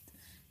open to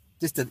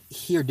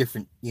hear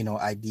different,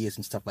 ideas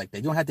and stuff like that.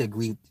 You don't have to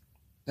agree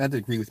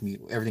with me,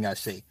 everything I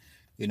say,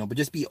 but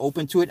just be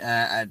open to it.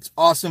 It's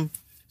awesome.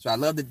 So I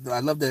love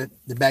the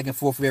back and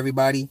forth with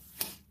everybody.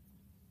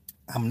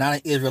 I'm not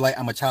an Israelite.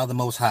 I'm a child of the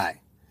Most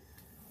High.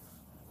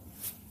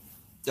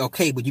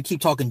 Okay, but you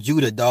keep talking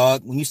Judah,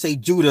 dog. When you say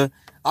Judah,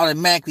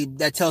 automatically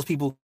that tells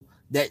people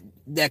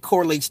that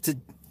correlates to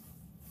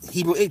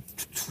Hebrew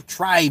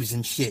tribes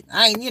and shit.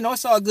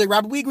 It's all good,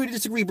 Robert. We agree to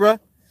disagree, bro.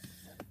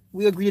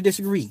 We agree to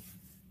disagree.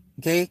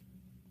 Okay?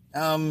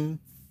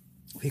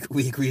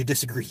 We agree to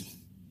disagree.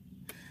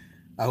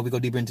 I hope we go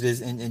deeper into this.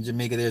 In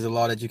Jamaica, there's a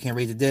law that you can't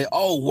raise the dead.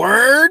 Oh,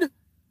 word?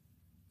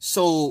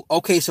 So,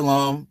 okay,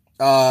 Shalom.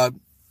 The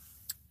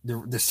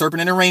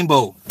serpent and the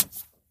rainbow.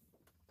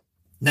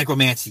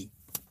 Necromancy.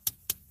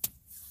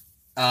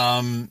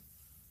 All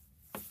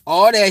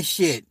that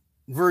shit.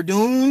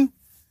 Verdun.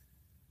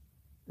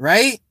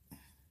 Right?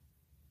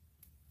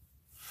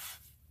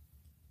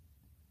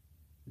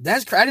 I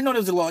didn't know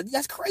there was a law.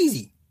 That's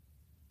crazy.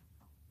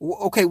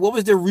 Okay, what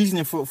was their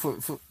reasoning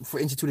for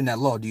instituting that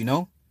law? Do you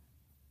know?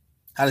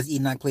 How does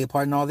Enoch play a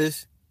part in all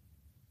this?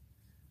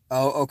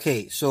 Oh,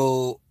 okay.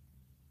 So,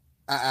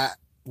 my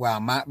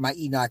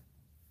Enoch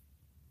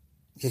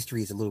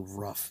history is a little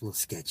rough, a little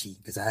sketchy,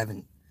 because I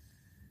haven't.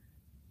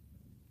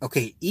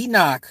 Okay,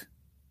 Enoch.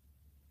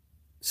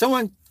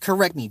 Someone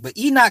correct me, but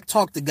Enoch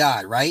talked to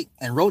God, right?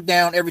 And wrote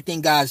down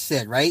everything God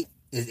said, right?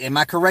 Am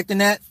I correct in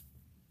that?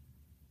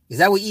 Is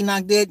that what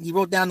Enoch did? He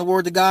wrote down the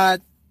word of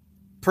God,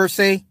 per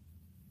se,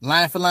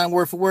 line for line,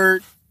 word for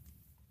word.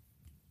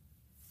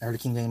 I heard the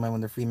King James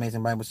when the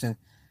Freemason Bible said,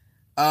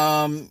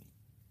 the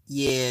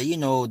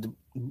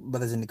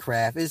brothers in the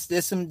craft.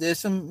 There's some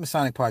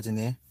Masonic parts in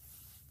there.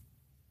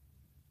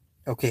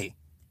 Okay,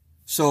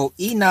 so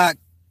Enoch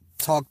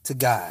talked to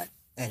God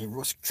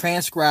and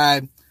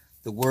transcribed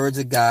the words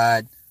of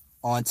God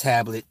on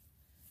tablet,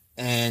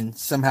 and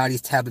somehow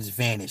these tablets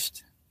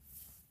vanished.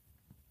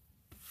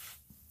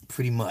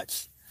 Pretty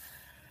much.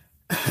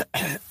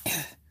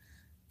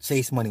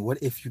 Chase Money, what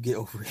if you get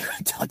over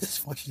erectile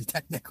dysfunction? Is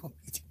that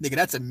necromancy? Nigga,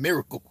 that's a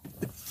miracle.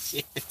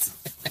 Shit.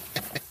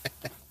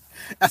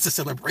 That's a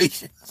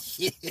celebration.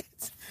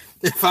 Shit.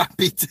 If I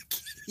beat the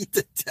key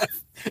to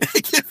death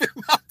and give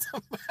him out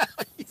to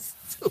mouth, you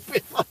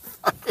stupid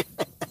motherfucker.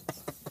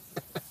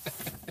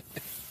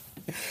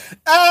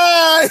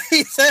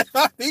 He said if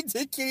I beat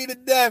the key to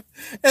death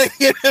and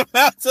give him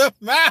out to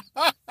mouth.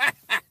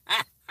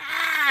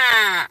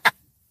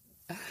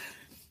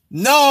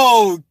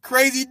 No,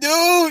 crazy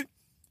dude.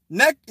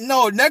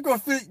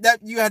 Necrophilia, that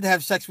you had to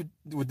have sex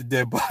with the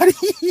dead body.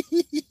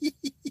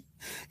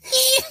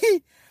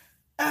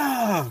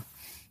 Oh,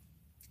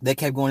 they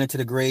kept going into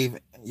the grave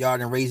yard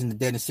and raising the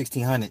dead in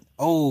 1600.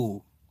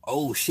 Oh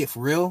shit,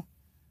 for real?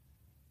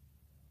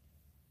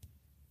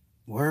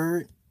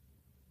 Word?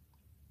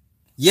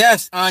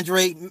 Yes,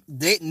 Andre.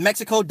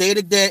 Mexico Day of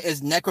the Dead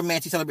is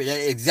necromancy celebration.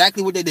 That's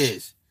exactly what it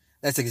is.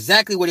 That's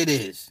exactly what it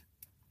is.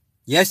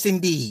 Yes,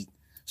 indeed.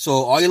 So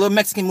all your little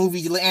Mexican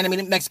movies, your little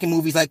animated Mexican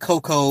movies like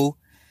Coco,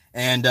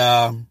 and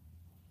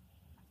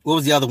what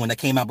was the other one that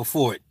came out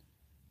before it?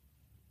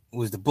 It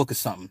was the Book of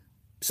something.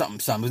 It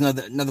was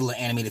another little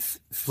animated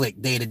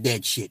flick, Day of the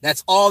Dead shit.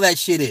 That's all that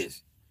shit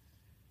is.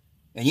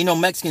 And you know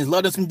Mexicans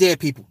love them some dead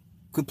people.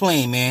 Quit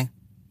playing, man.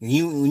 When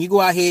you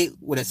go out here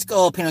with a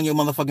skull paint on your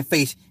motherfucking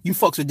face, you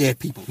fucks with dead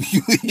people.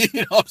 You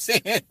know what I'm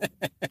saying?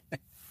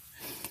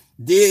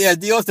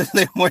 Dios de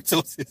los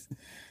Muertos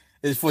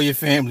is for your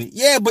family.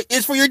 Yeah, but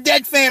it's for your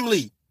dead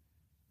family.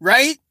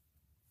 Right?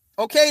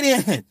 Okay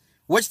then.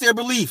 What's their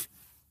belief?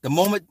 The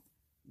moment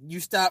you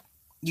stop,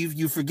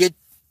 you forget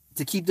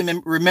to keep them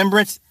in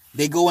remembrance,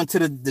 they go into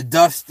the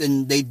dust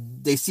and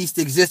they cease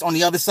to exist on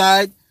the other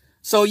side.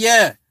 So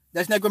yeah,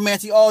 that's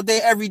necromancy all day,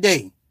 every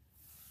day.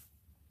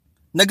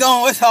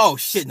 Nagon, oh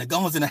shit,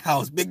 Nagon's in the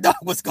house. Big dog,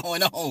 what's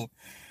going on?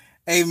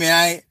 Hey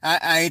man,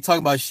 I ain't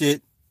talking about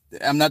shit.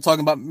 I'm not talking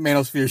about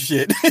manosphere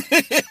shit.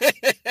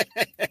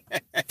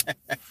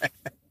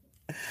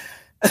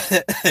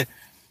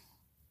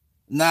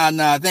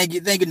 Nah. Thank you,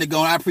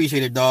 Nagon. I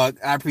appreciate it, dog.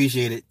 I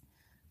appreciate it.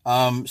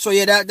 So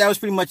yeah, that was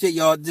pretty much it,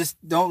 y'all. Just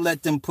don't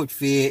let them put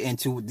fear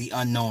into the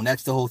unknown.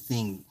 That's the whole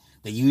thing.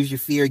 They use your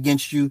fear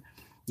against you.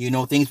 You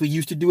know, things we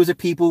used to do as a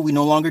people, we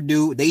no longer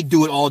do. They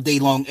do it all day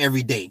long,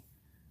 every day.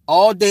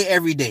 All day,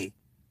 every day.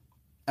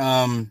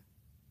 You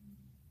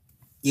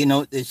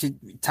know, it's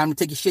time to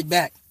take your shit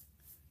back.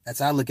 That's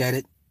how I look at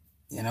it.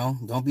 You know,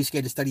 don't be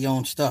scared to study your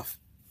own stuff.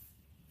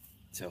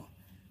 So,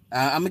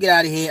 I'm gonna get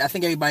out of here. I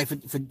thank everybody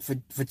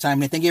for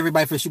chiming in. Thank you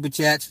everybody for super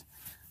chats.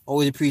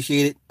 Always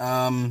appreciate it. Wait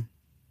a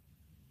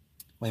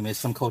minute,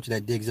 some culture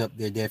that digs up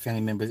their dead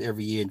family members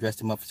every year and dress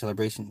them up for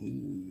celebration.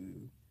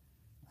 Ooh,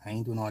 I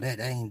ain't doing all that.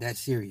 That ain't that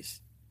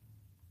serious.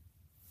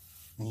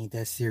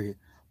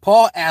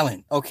 Paul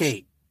Allen.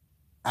 Okay.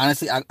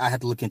 Honestly, I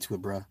had to look into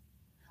it, bro.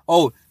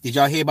 Oh, did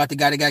y'all hear about the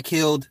guy that got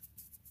killed?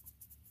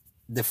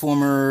 The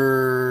former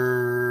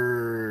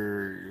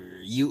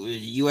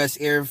U.S.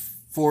 Air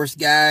Force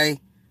guy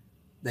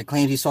that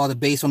claims he saw the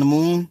base on the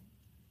moon.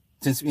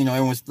 Since, you know,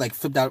 everyone's like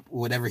flipped out or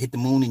whatever, hit the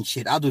moon and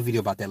shit. I'll do a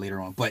video about that later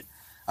on. But,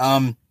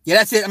 yeah,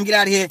 that's it. I'm gonna get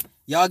out of here.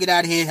 Y'all get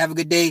out of here. Have a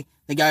good day.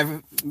 Thank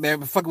y'all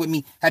for fucking with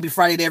me. Happy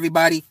Friday to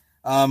everybody.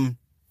 Love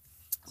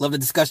the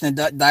discussion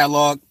and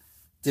dialogue.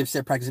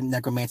 Dipset practicing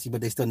necromancy, but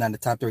they're still not in the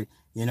top 30.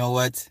 You know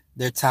what?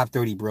 They're top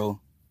 30,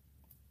 bro.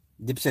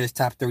 Dipset is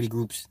top 30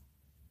 groups.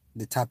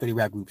 The top 30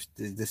 rap groups.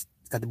 This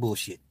got the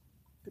bullshit.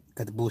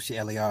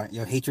 LAR.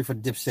 Your hatred for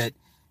Dipset.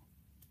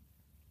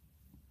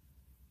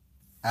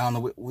 I don't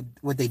know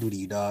what they do to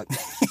you, dog.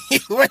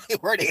 where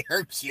they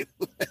hurt you.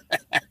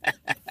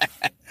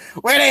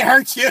 Where they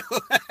hurt you.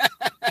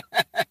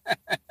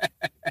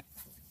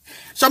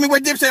 Show me where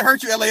Dipset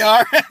hurt you,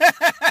 LAR.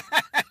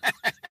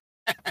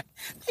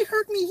 They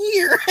hurt me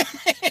here.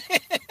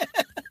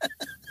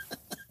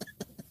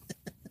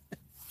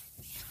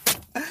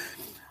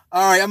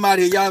 All right, I'm out of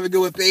here. Y'all have a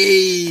good one.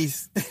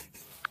 Peace.